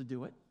was able to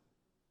do it.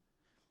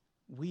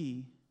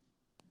 We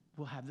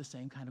will have the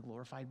same kind of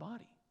glorified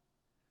body.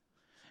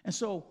 And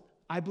so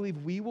I believe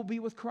we will be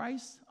with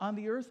Christ on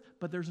the earth,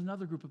 but there's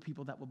another group of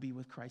people that will be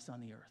with Christ on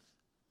the earth.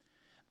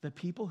 The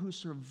people who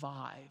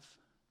survive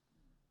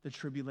the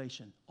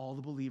tribulation, all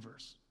the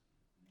believers.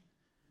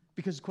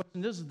 Because the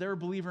question is, if they're a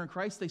believer in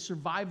Christ, they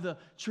survive the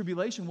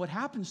tribulation, what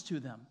happens to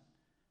them?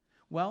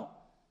 Well,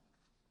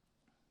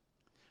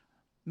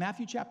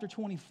 Matthew chapter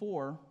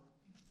 24,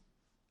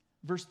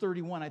 verse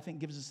 31, I think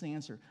gives us the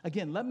answer.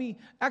 Again,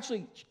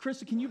 actually,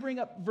 Krista, can you bring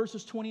up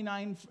verses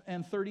 29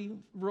 and 30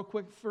 real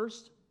quick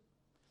first?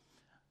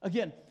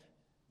 Again,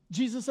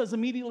 Jesus says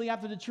immediately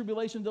after the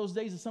tribulation of those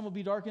days, the sun will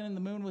be darkened and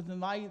the moon with the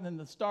light, and then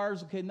the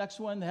stars. Okay, next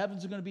one, the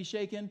heavens are going to be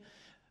shaken.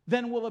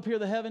 Then will appear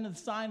the heaven and the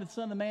sign of the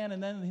Son of Man,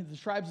 and then the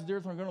tribes of the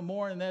earth are going to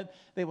mourn, and then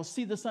they will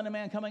see the Son of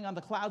Man coming on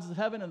the clouds of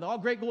heaven, and all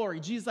great glory.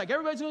 Jesus is like,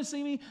 everybody's going to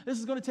see me. This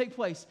is going to take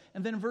place.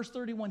 And then in verse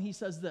 31, he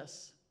says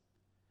this,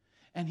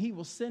 and he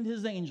will send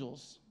his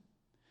angels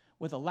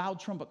with a loud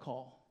trumpet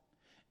call,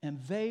 and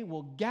they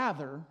will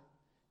gather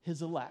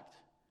his elect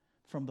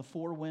from the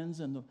four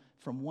winds and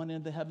from one end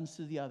of the heavens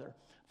to the other.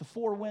 The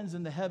four winds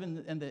in the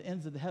heaven and the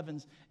ends of the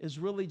heavens is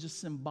really just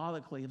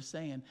symbolically of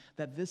saying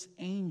that this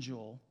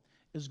angel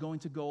is going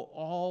to go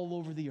all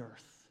over the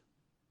earth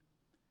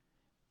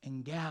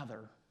and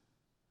gather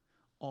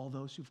all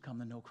those who've come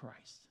to know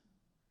Christ.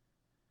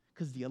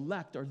 Because the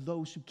elect are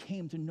those who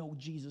came to know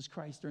Jesus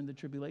Christ during the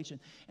tribulation,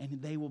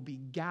 and they will be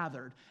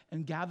gathered.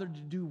 And gathered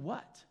to do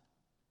what?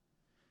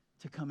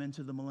 To come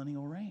into the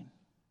millennial reign.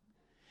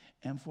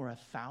 And for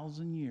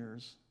 1,000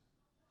 years,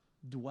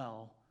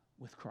 dwell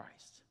with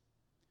Christ.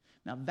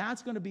 Now,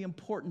 that's going to be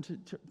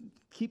important to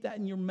keep that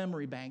in your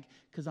memory bank,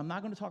 because I'm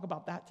not going to talk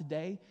about that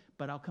today,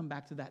 but I'll come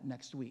back to that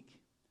next week.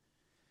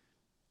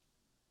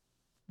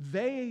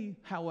 They,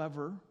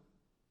 however,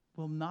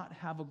 will not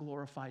have a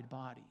glorified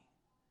body.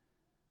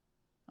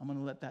 I'm going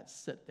to let that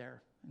sit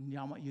there, and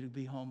I want you to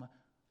be home.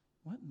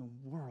 What in the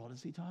world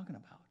is he talking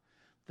about?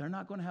 They're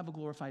not going to have a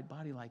glorified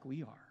body like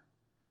we are,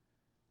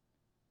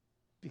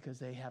 because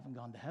they haven't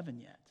gone to heaven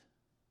yet.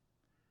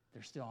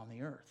 They're still on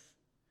the earth.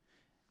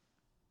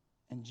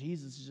 And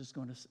Jesus is just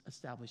going to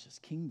establish his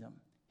kingdom,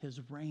 his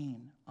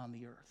reign on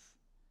the earth.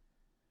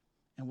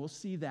 And we'll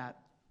see that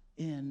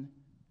in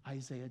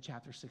Isaiah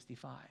chapter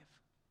 65.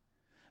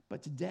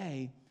 But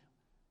today,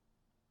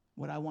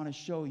 what I want to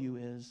show you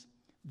is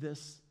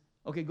this.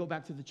 Okay, go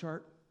back to the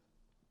chart.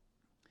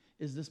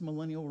 Is this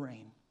millennial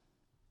reign?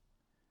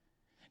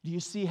 Do you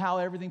see how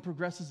everything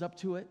progresses up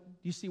to it?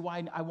 Do you see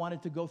why I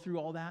wanted to go through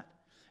all that?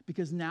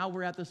 Because now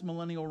we're at this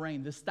millennial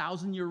reign, this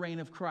 1,000-year reign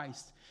of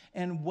Christ.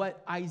 And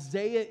what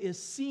Isaiah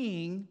is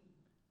seeing,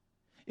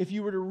 if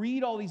you were to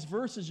read all these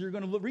verses, you're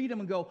going to read them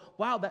and go,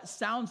 wow, that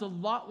sounds a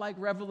lot like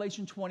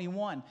Revelation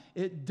 21.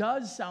 It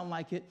does sound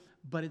like it,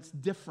 but it's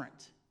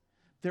different.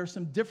 There are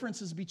some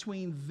differences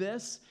between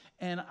this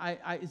and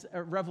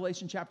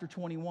Revelation chapter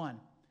 21.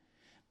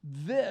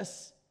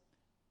 This,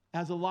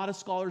 as a lot of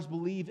scholars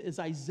believe, is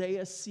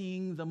Isaiah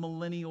seeing the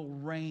millennial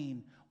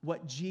reign,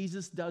 what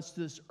Jesus does to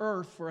this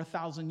earth for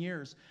 1,000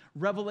 years.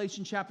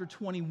 Revelation chapter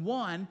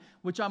 21,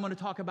 which I'm going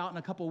to talk about in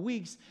a couple of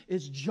weeks,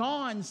 is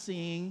John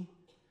seeing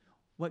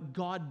what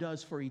God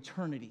does for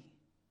eternity.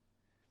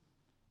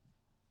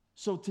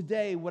 So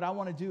today, what I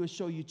want to do is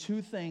show you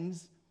two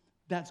things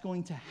that's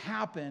going to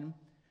happen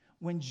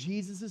when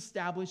Jesus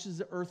establishes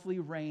the earthly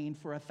reign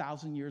for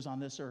 1,000 years on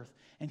this earth.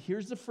 And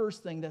here's the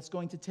first thing that's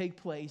going to take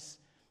place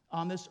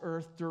on this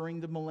earth during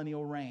the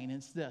millennial reign.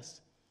 It's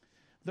this.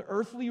 The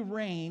earthly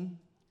reign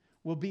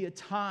will be a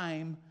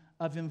time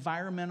of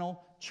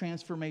environmental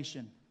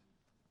transformation.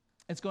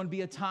 It's going to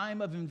be a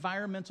time of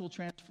environmental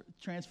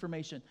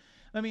transformation.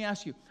 Let me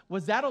ask you,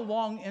 was that a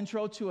long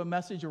intro to a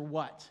message or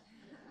what?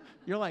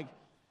 You're like,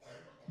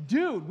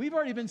 dude, we've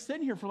already been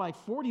sitting here for like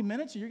 40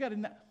 minutes. And you're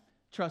getting that.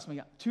 Trust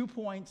me, 2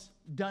 points,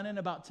 done in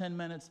about 10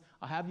 minutes.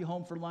 I'll have you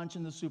home for lunch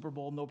in the Super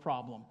Bowl, no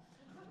problem.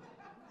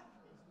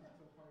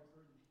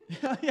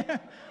 Yeah,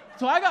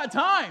 so I got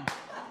time.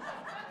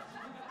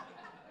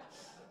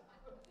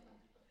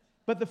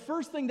 But the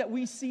first thing that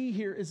we see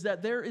here is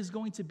that there is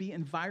going to be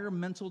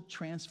environmental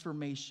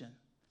transformation.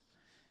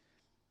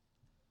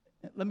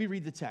 Let me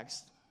read the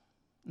text,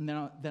 and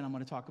then I'm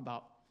going to talk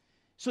about.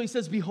 So he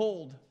says,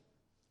 behold,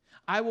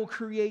 I will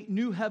create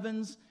new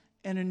heavens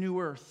and a new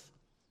earth.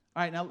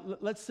 All right, now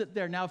let's sit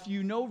there. Now, if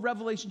you know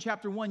Revelation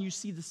chapter 1, you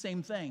see the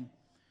same thing.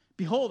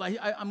 Behold,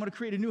 I'm going to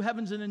create a new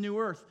heavens and a new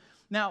earth.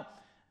 Now,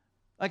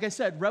 like I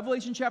said,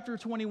 Revelation chapter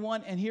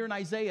 21 and here in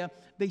Isaiah,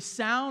 they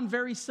sound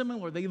very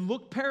similar. They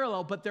look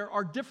parallel, but there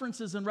are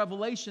differences in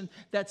Revelation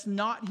that's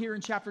not here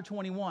in chapter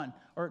 21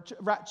 or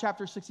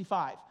chapter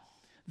 65.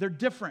 They're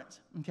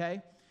different,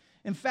 okay?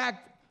 In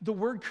fact, the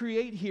word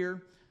create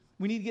here,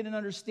 we need to get an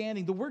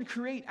understanding. The word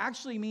create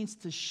actually means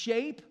to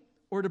shape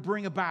or to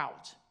bring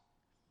about.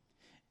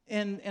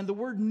 And the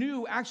word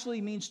new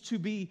actually means to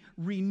be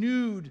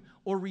renewed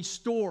or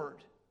restored,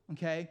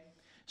 okay?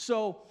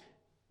 So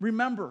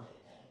remember,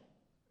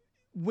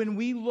 when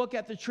we look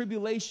at the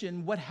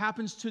tribulation, what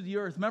happens to the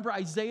earth? Remember,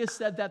 Isaiah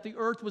said that the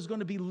earth was going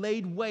to be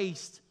laid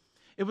waste.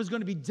 It was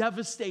going to be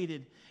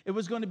devastated. It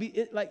was going to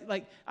be,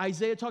 like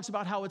Isaiah talks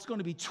about how it's going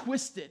to be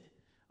twisted,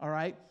 all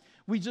right?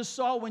 We just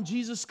saw when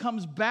Jesus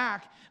comes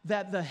back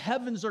that the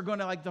heavens are going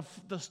to, like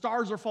the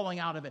stars are falling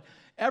out of it.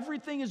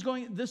 Everything is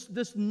going,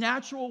 this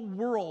natural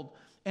world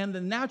and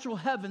the natural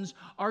heavens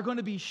are going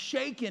to be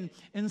shaken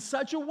in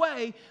such a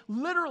way,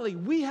 literally,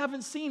 we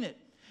haven't seen it.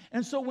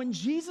 And so when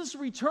Jesus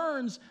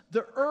returns,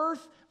 the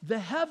earth, the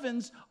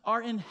heavens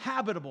are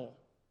inhabitable.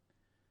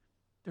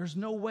 There's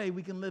no way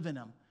we can live in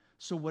them.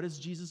 So what is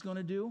Jesus going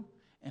to do?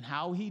 And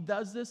how he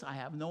does this, I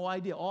have no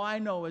idea. All I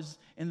know is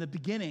in the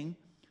beginning,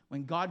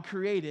 when God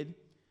created,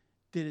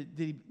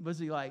 was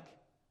he like,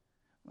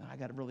 well, I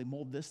got to really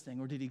mold this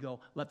thing? Or did he go,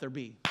 let there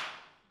be?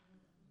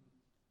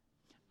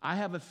 I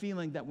have a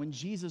feeling that when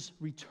Jesus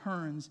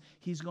returns,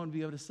 he's going to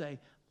be able to say,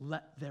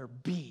 let there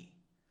be.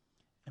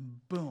 And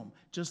boom.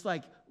 Just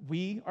like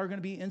we are going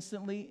to be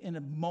instantly, in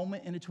a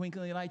moment, in a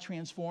twinkling of an eye,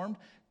 transformed,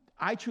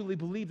 I truly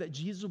believe that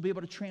Jesus will be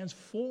able to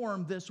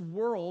transform this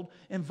world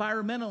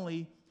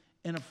environmentally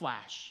in a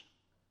flash.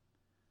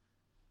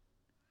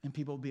 And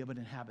people will be able to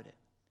inhabit it.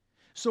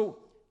 So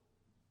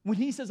when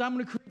he says, I'm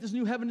going to create this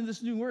new heaven and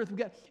this new earth,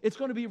 it's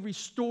going to be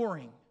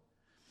restoring.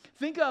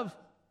 Think of,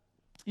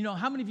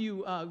 how many of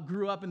you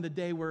grew up in the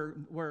day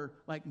where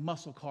like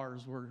muscle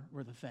cars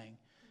were the thing?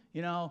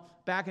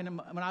 Back when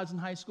I was in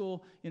high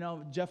school,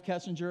 Jeff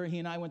Kessinger, he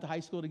and I went to high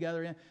school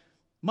together. And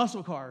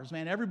muscle cars,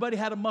 man. Everybody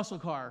had a muscle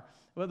car.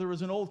 Whether it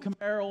was an old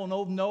Camaro, an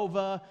old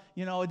Nova,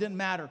 it didn't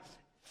matter.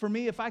 For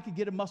me, if I could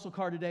get a muscle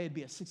car today, it'd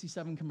be a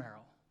 67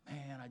 Camaro.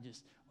 Man, I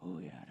just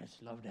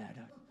love that.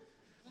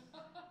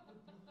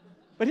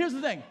 But here's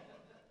the thing.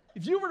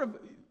 If you were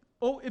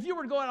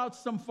to go out to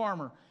some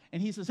farmer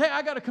and he says, hey,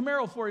 I got a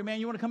Camaro for you, man.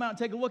 You want to come out and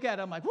take a look at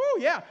it? I'm like, whoo,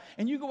 yeah.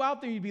 And you go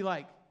out there, you'd be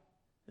like,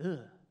 ugh.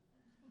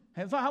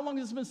 How long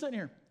has this been sitting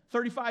here?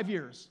 35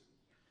 years.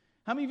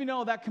 How many of you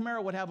know that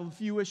Camaro would have a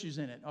few issues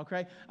in it,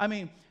 okay? I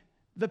mean,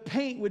 the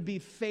paint would be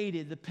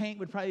faded. The paint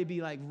would probably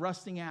be like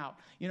rusting out.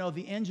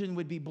 The engine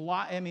would be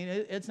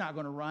it's not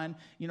going to run.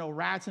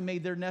 Rats have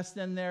made their nest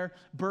in there.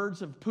 Birds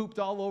have pooped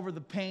all over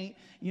the paint.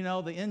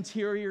 The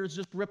interior is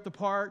just ripped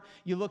apart.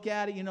 You look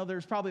at it,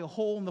 there's probably a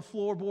hole in the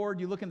floorboard.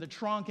 You look in the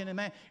trunk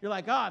and you're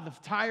like, the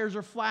tires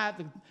are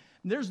flat.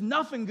 There's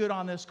nothing good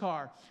on this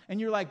car. And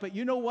you're like, but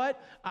you know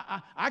what?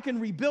 I can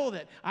rebuild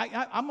it.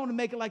 I'm going to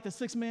make it like the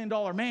 $6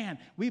 million man.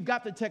 We've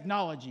got the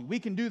technology. We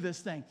can do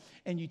this thing.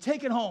 And you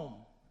take it home.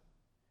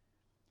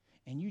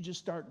 And you just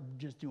start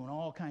just doing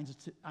all kinds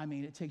of,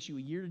 it takes you a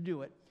year to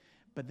do it.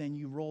 But then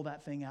you roll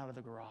that thing out of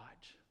the garage.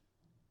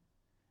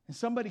 And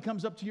somebody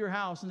comes up to your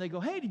house and they go,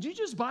 hey, did you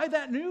just buy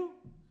that new?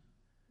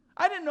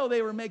 I didn't know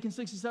they were making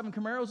 67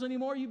 Camaros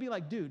anymore. You'd be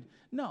like, dude,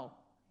 no.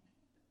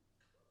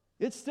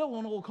 It's still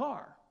an old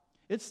car.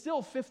 It's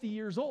still 50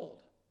 years old,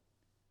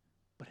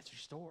 but it's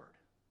restored.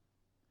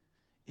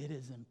 It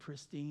is in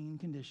pristine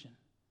condition.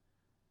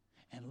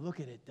 And look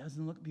at it,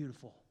 doesn't look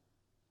beautiful.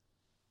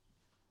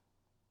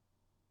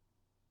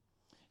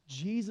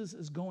 Jesus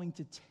is going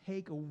to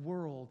take a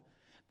world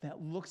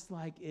that looks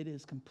like it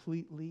is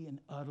completely and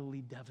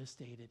utterly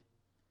devastated,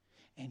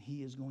 and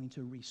he is going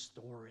to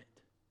restore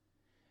it,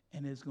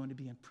 and it is going to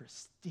be in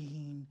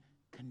pristine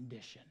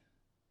condition.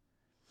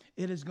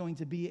 It is going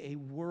to be a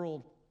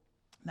world.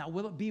 Now,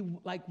 will it be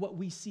like what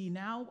we see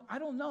now? I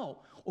don't know.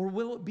 Or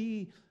will it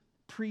be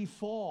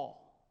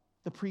pre-fall,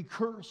 the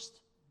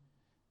pre-cursed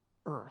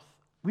earth?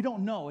 We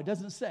don't know. It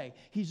doesn't say.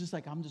 He's just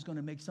like, I'm just going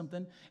to make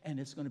something, and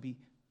it's going to be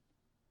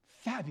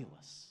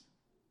fabulous.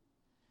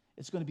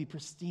 It's going to be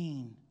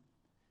pristine.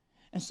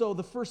 And so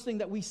the first thing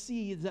that we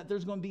see is that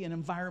there's going to be an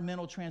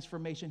environmental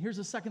transformation. Here's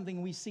the second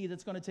thing we see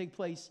that's going to take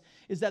place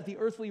is that the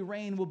earthly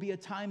reign will be a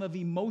time of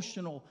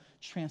emotional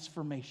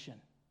transformation.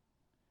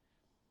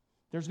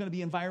 There's going to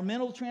be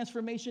environmental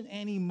transformation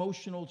and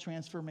emotional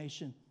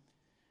transformation.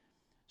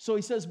 So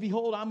he says,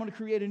 behold, I'm going to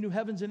create a new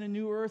heavens and a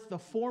new earth. The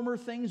former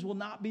things will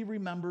not be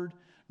remembered,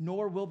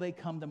 nor will they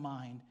come to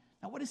mind.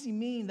 Now, what does he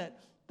mean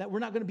that we're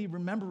not going to be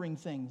remembering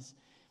things?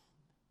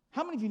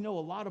 How many of you know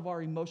a lot of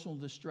our emotional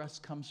distress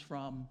comes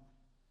from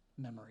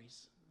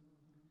memories?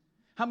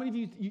 How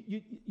many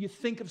of you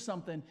think of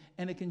something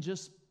and it can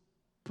just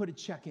put a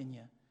check in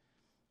you?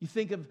 You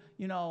think of,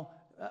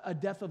 a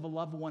death of a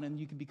loved one and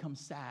you can become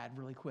sad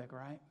really quick,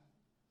 right?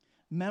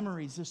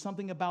 Memories, there's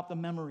something about the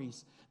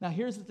memories. Now,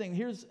 here's the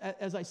thing.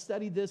 As I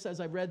studied this,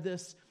 as I read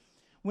this,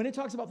 when it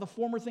talks about the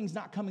former things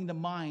not coming to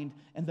mind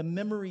and the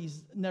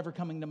memories never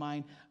coming to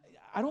mind,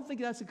 I don't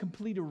think that's a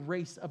complete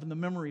erase of the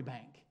memory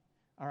bank,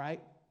 all right?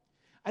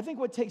 I think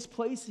what takes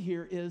place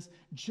here is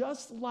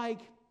just like,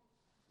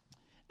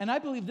 and I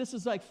believe this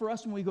is like for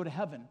us when we go to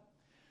heaven.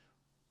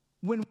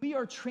 When we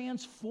are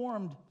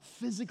transformed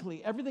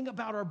physically, everything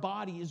about our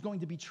body is going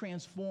to be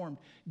transformed.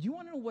 Do you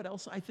want to know what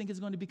else I think is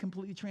going to be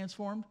completely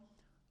transformed?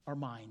 Our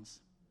minds.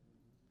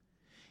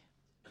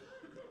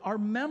 Our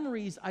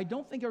memories, I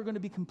don't think are going to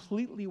be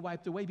completely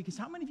wiped away, because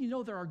how many of you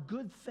know there are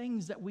good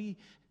things that we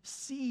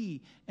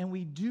see and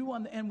we do you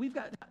on the end.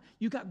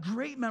 You got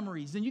great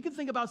memories. And you can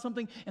think about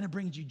something and it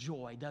brings you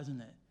joy, doesn't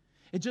it?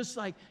 It just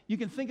like, you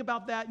can think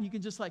about that and you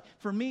can just like,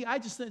 for me, I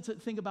just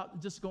think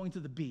about just going to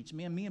the beach.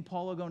 Me and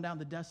Paula going down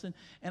to Destin.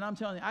 And I'm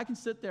telling you, I can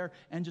sit there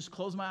and just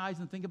close my eyes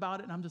and think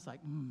about it. And I'm just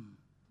like,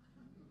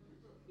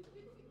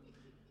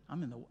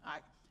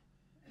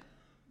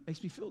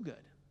 makes me feel good.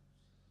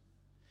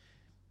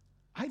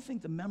 I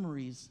think the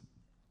memories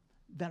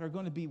that are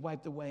going to be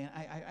wiped away, and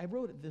I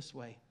wrote it this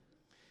way.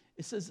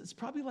 It says, it's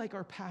probably like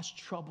our past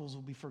troubles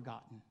will be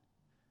forgotten,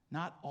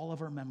 not all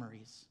of our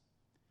memories.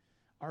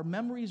 Our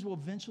memories will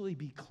eventually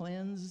be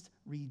cleansed,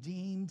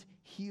 redeemed,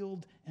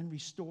 healed, and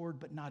restored,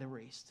 but not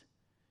erased.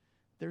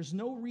 There's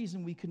no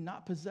reason we could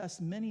not possess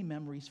many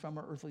memories from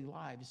our earthly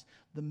lives.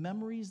 The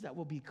memories that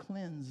will be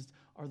cleansed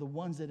are the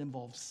ones that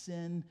involve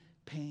sin,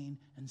 pain,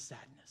 and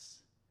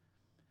sadness.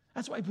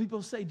 That's why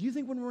people say, do you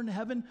think when we're in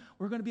heaven,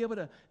 we're going to be able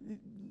to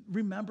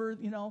remember,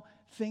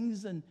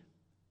 things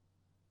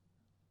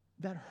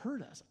that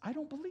hurt us? I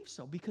don't believe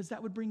so, because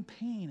that would bring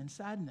pain and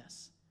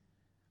sadness.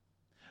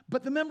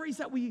 But the memories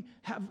that we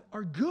have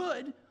are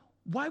good.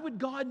 Why would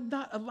God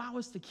not allow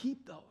us to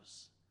keep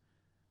those?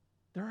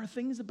 There are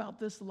things about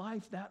this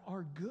life that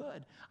are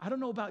good. I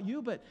don't know about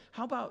you, but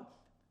how about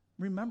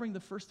remembering the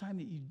first time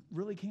that you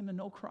really came to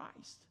know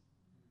Christ?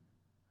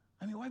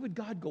 I mean, why would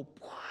God go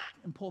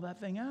and pull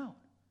that thing out?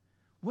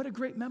 What a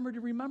great memory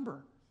to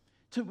remember.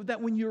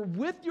 That when you're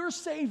with your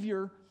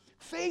Savior,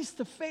 face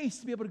to face,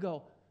 to be able to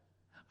go,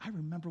 I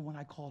remember when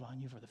I called on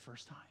you for the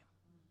first time.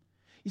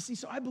 You see,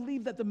 so I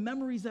believe that the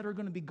memories that are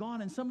going to be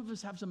gone, and some of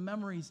us have some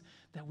memories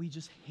that we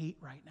just hate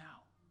right now.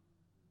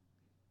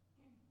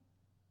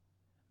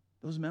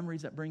 Those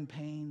memories that bring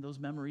pain, those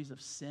memories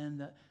of sin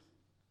that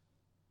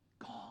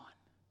gone,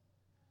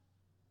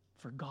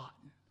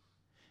 forgotten.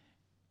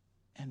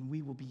 And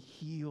we will be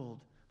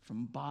healed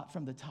from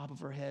the top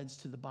of our heads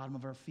to the bottom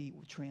of our feet,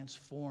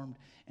 transformed.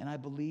 And I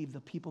believe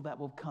the people that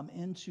will come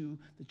into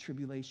the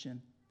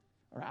tribulation,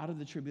 or out of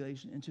the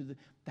tribulation,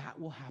 that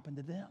will happen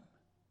to them.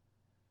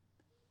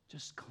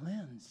 Just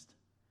cleansed,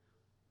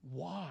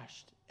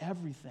 washed,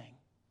 everything.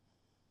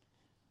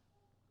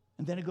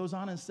 And then it goes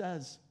on and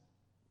says,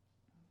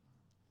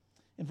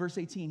 in verse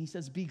 18, he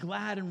says, be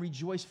glad and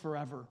rejoice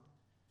forever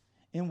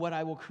in what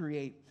I will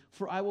create.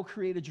 For I will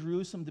create a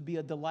Jerusalem to be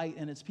a delight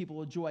and its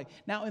people a joy.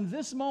 Now, in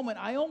this moment,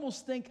 I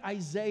almost think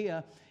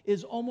Isaiah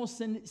is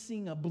almost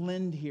seeing a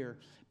blend here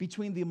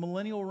between the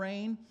millennial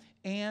reign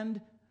and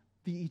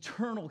the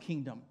eternal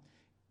kingdom.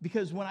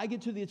 Because when I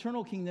get to the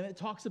eternal kingdom, it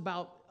talks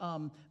about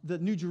the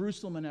New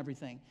Jerusalem and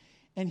everything.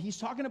 And he's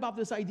talking about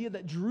this idea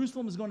that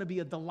Jerusalem is going to be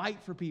a delight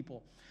for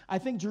people. I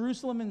think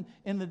Jerusalem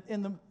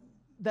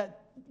that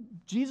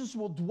Jesus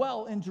will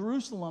dwell in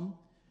Jerusalem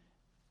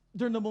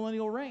during the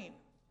millennial reign.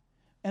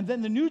 And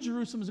then the New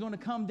Jerusalem is going to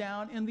come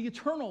down in the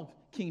eternal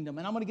kingdom.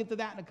 And I'm going to get to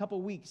that in a couple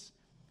of weeks.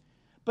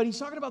 But he's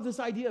talking about this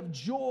idea of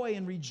joy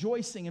and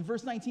rejoicing. In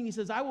verse 19, he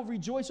says, I will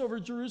rejoice over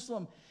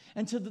Jerusalem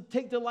and to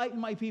take delight in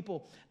my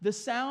people. The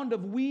sound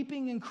of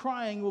weeping and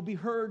crying will be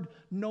heard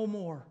no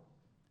more.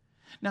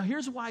 Now,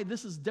 here's why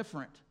this is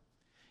different.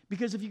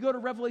 Because if you go to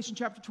Revelation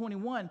chapter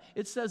 21,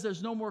 it says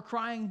there's no more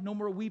crying, no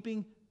more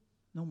weeping,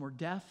 no more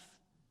death,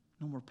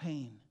 no more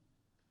pain.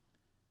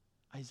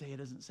 Isaiah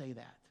doesn't say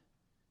that.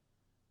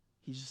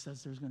 He just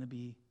says there's going to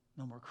be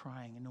no more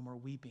crying and no more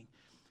weeping.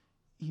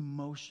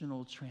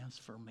 Emotional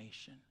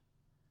transformation.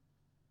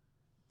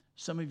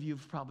 Some of you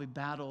have probably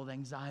battled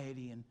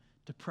anxiety and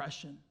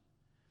depression.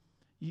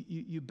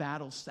 You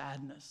battle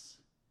sadness.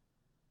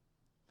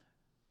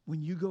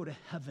 When you go to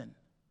heaven,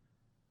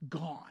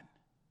 gone.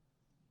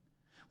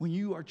 When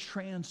you are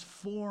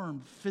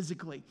transformed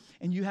physically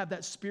and you have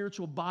that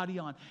spiritual body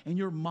on and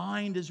your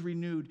mind is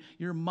renewed,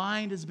 your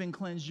mind has been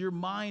cleansed, your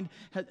mind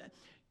has...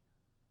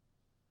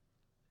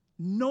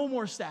 No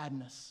more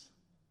sadness.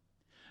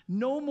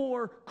 No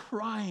more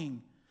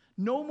crying.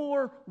 No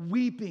more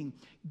weeping.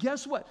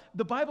 Guess what?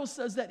 The Bible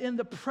says that in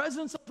the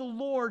presence of the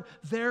Lord,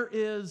 there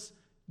is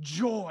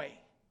joy.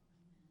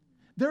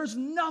 There's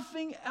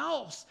nothing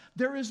else.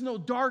 There is no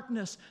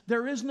darkness.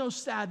 There is no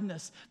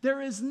sadness.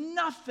 There is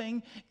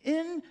nothing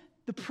in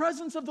the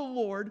presence of the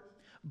Lord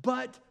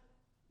but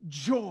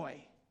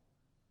joy.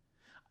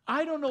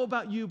 I don't know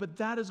about you, but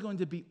that is going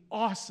to be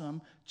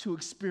awesome to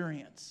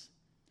experience.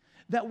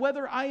 That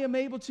whether I am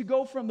able to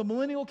go from the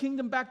millennial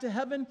kingdom back to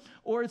heaven,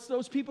 or it's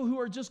those people who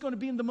are just going to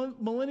be in the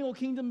millennial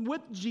kingdom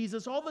with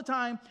Jesus all the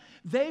time,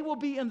 they will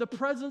be in the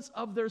presence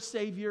of their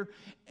Savior,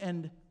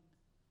 and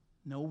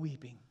no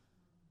weeping,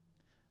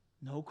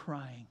 no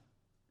crying,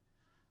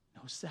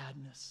 no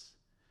sadness,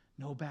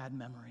 no bad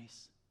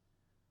memories.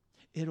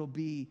 It'll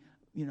be,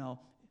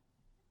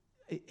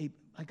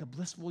 like a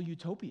blissful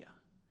utopia.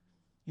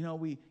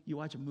 You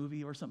watch a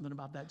movie or something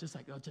about that, just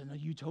like, oh, it's a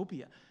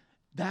utopia.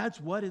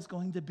 That's what it's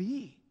going to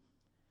be.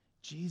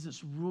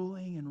 Jesus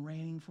ruling and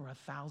reigning for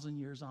 1,000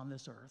 years on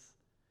this earth.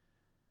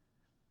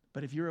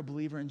 But if you're a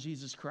believer in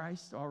Jesus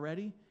Christ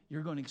already,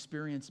 you're going to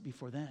experience it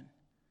before then.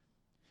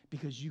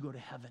 Because you go to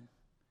heaven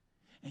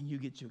and you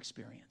get to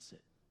experience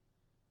it.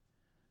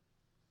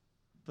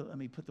 But let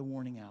me put the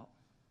warning out.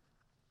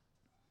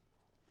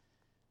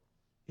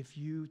 if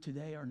you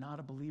today are not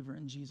a believer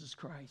in Jesus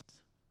Christ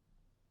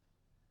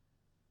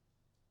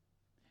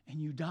and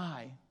you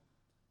die,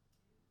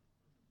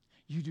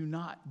 you do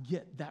not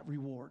get that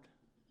reward.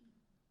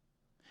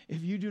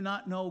 If you do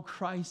not know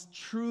Christ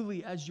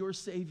truly as your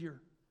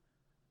Savior,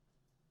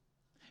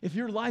 if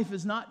your life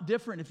is not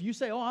different, if you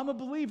say, oh, I'm a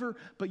believer,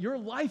 but your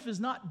life is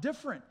not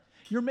different,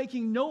 you're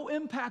making no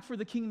impact for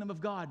the kingdom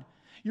of God.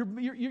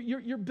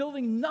 You're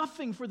building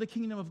nothing for the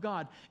kingdom of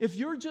God. If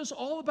you're just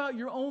all about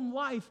your own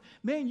life,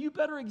 man, you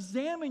better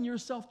examine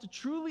yourself to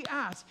truly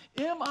ask,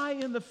 am I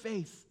in the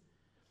faith?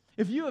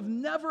 If you have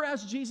never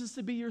asked Jesus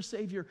to be your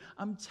Savior,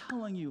 I'm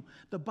telling you,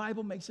 the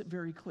Bible makes it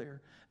very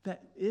clear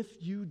that if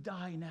you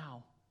die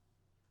now,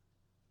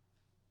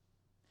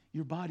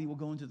 your body will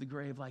go into the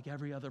grave like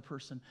every other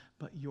person,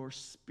 but your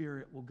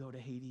spirit will go to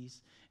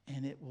Hades,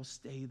 and it will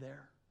stay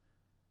there.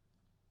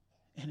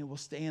 And it will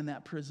stay in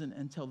that prison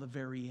until the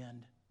very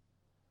end.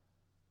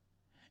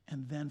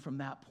 And then from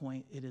that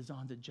point, it is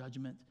on to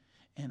judgment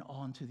and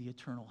on to the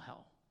eternal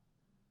hell.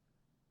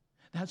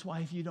 That's why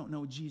if you don't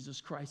know Jesus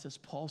Christ, as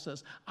Paul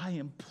says, I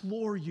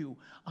implore you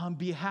on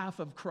behalf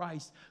of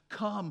Christ,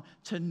 come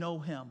to know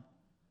him.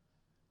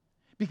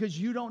 Because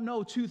you don't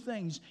know two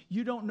things.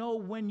 You don't know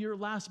when your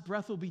last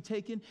breath will be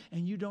taken,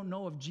 and you don't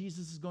know if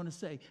Jesus is going to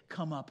say,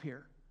 come up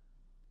here.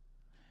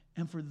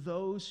 And for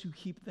those who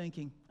keep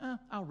thinking,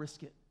 I'll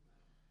risk it,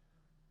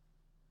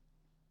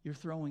 you're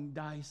throwing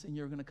dice and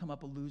you're going to come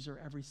up a loser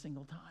every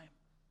single time.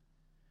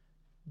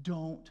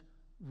 Don't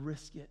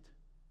risk it.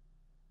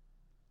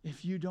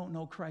 If you don't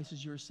know Christ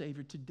as your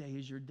Savior, today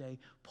is your day.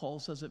 Paul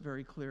says it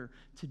very clear.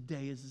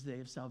 Today is the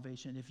day of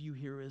salvation. If you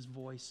hear his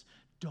voice,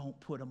 don't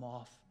put him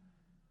off.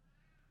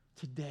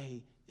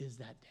 Today is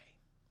that day.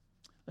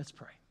 Let's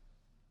pray.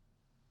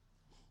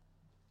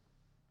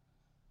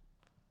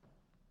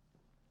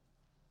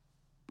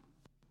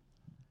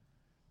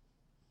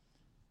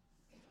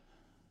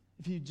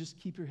 If you just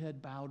keep your head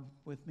bowed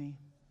with me.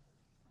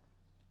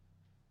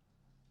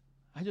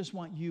 I just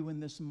want you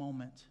in this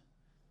moment,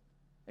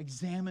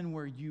 examine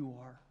where you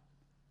are.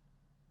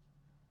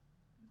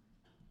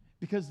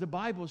 Because the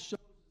Bible shows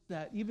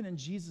that even in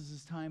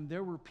Jesus' time,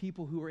 there were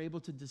people who were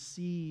able to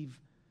deceive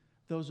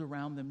those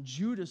around them.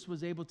 Judas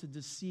was able to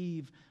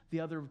deceive the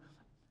other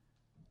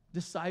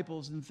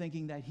disciples in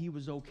thinking that he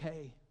was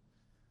okay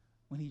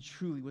when he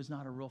truly was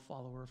not a real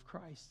follower of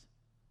Christ.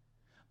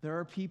 There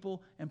are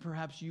people, and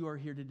perhaps you are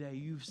here today,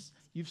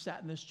 you've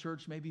sat in this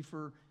church maybe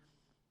for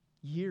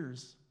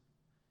years,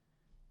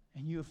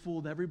 and you have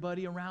fooled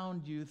everybody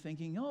around you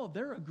thinking, oh,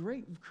 they're a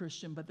great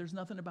Christian, but there's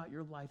nothing about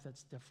your life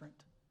that's different.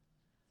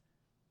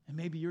 And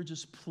maybe you're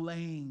just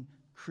playing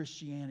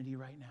Christianity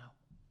right now.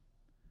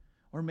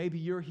 Or maybe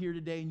you're here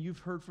today and you've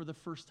heard for the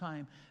first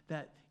time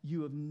that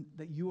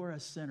you are a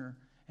sinner,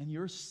 and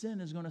your sin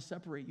is going to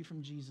separate you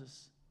from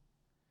Jesus.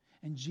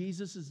 And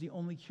Jesus is the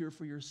only cure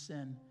for your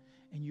sin.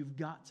 And you've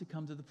got to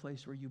come to the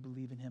place where you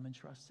believe in him and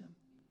trust him.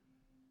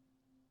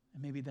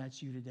 And maybe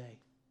that's you today.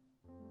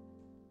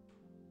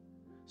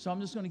 So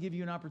I'm just going to give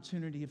you an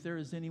opportunity. If there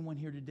is anyone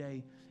here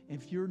today,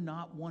 if you're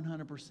not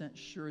 100%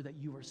 sure that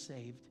you are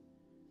saved,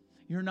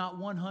 you're not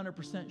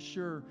 100%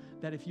 sure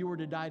that if you were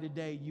to die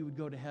today, you would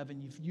go to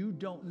heaven. If you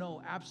don't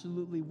know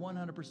absolutely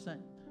 100%,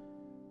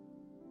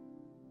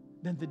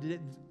 then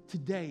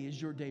today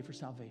is your day for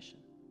salvation.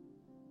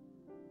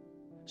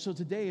 So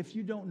today, if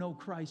you don't know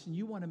Christ and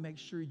you want to make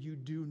sure you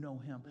do know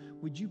him,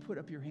 would you put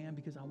up your hand,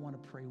 because I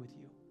want to pray with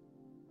you.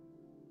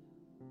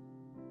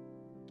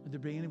 Would there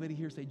be anybody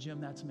here say, Jim,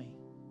 that's me.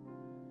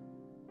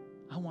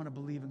 I want to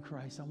believe in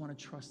Christ. I want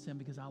to trust him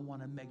because I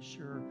want to make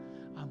sure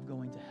I'm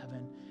going to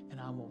heaven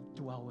and I will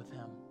dwell with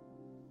him.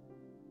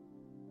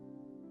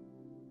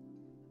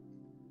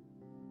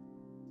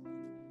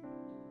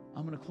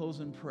 I'm going to close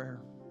in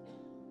prayer.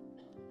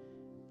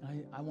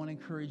 I want to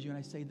encourage you, and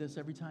I say this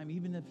every time,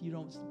 even if you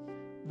don't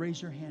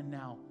raise your hand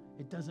now,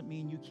 it doesn't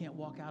mean you can't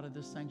walk out of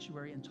this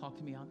sanctuary and talk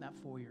to me out in that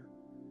foyer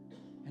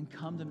and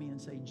come to me and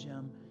say,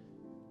 Jim,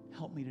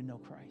 help me to know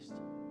Christ.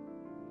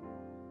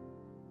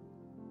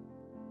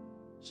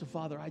 So,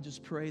 Father, I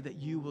just pray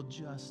that you will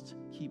just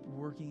keep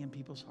working in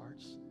people's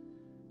hearts.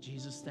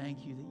 Jesus,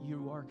 thank you that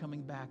you are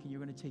coming back and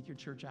you're going to take your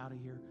church out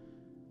of here.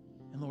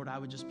 And, Lord, I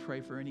would just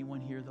pray for anyone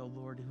here, though,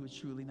 Lord, who is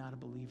truly not a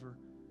believer.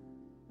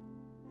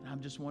 And I'm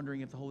just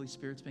wondering if the Holy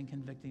Spirit's been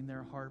convicting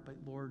their heart, but,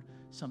 Lord,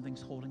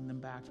 something's holding them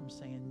back from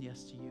saying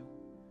yes to you.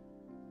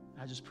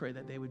 I just pray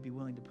that they would be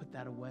willing to put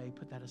that away,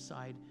 put that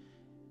aside,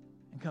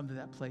 and come to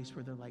that place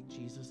where they're like,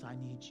 Jesus, I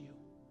need you.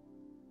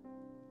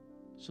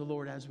 So,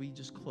 Lord, as we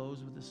just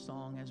close with this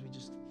song, as we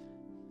just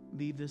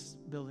leave this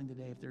building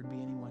today, if there'd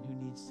be anyone who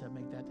needs to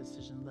make that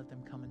decision, let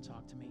them come and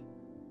talk to me.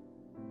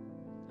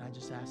 And I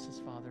just ask this,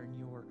 Father, in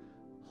your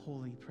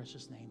holy,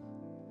 precious name.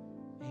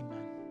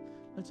 Amen.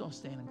 Let's all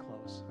stand and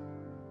close.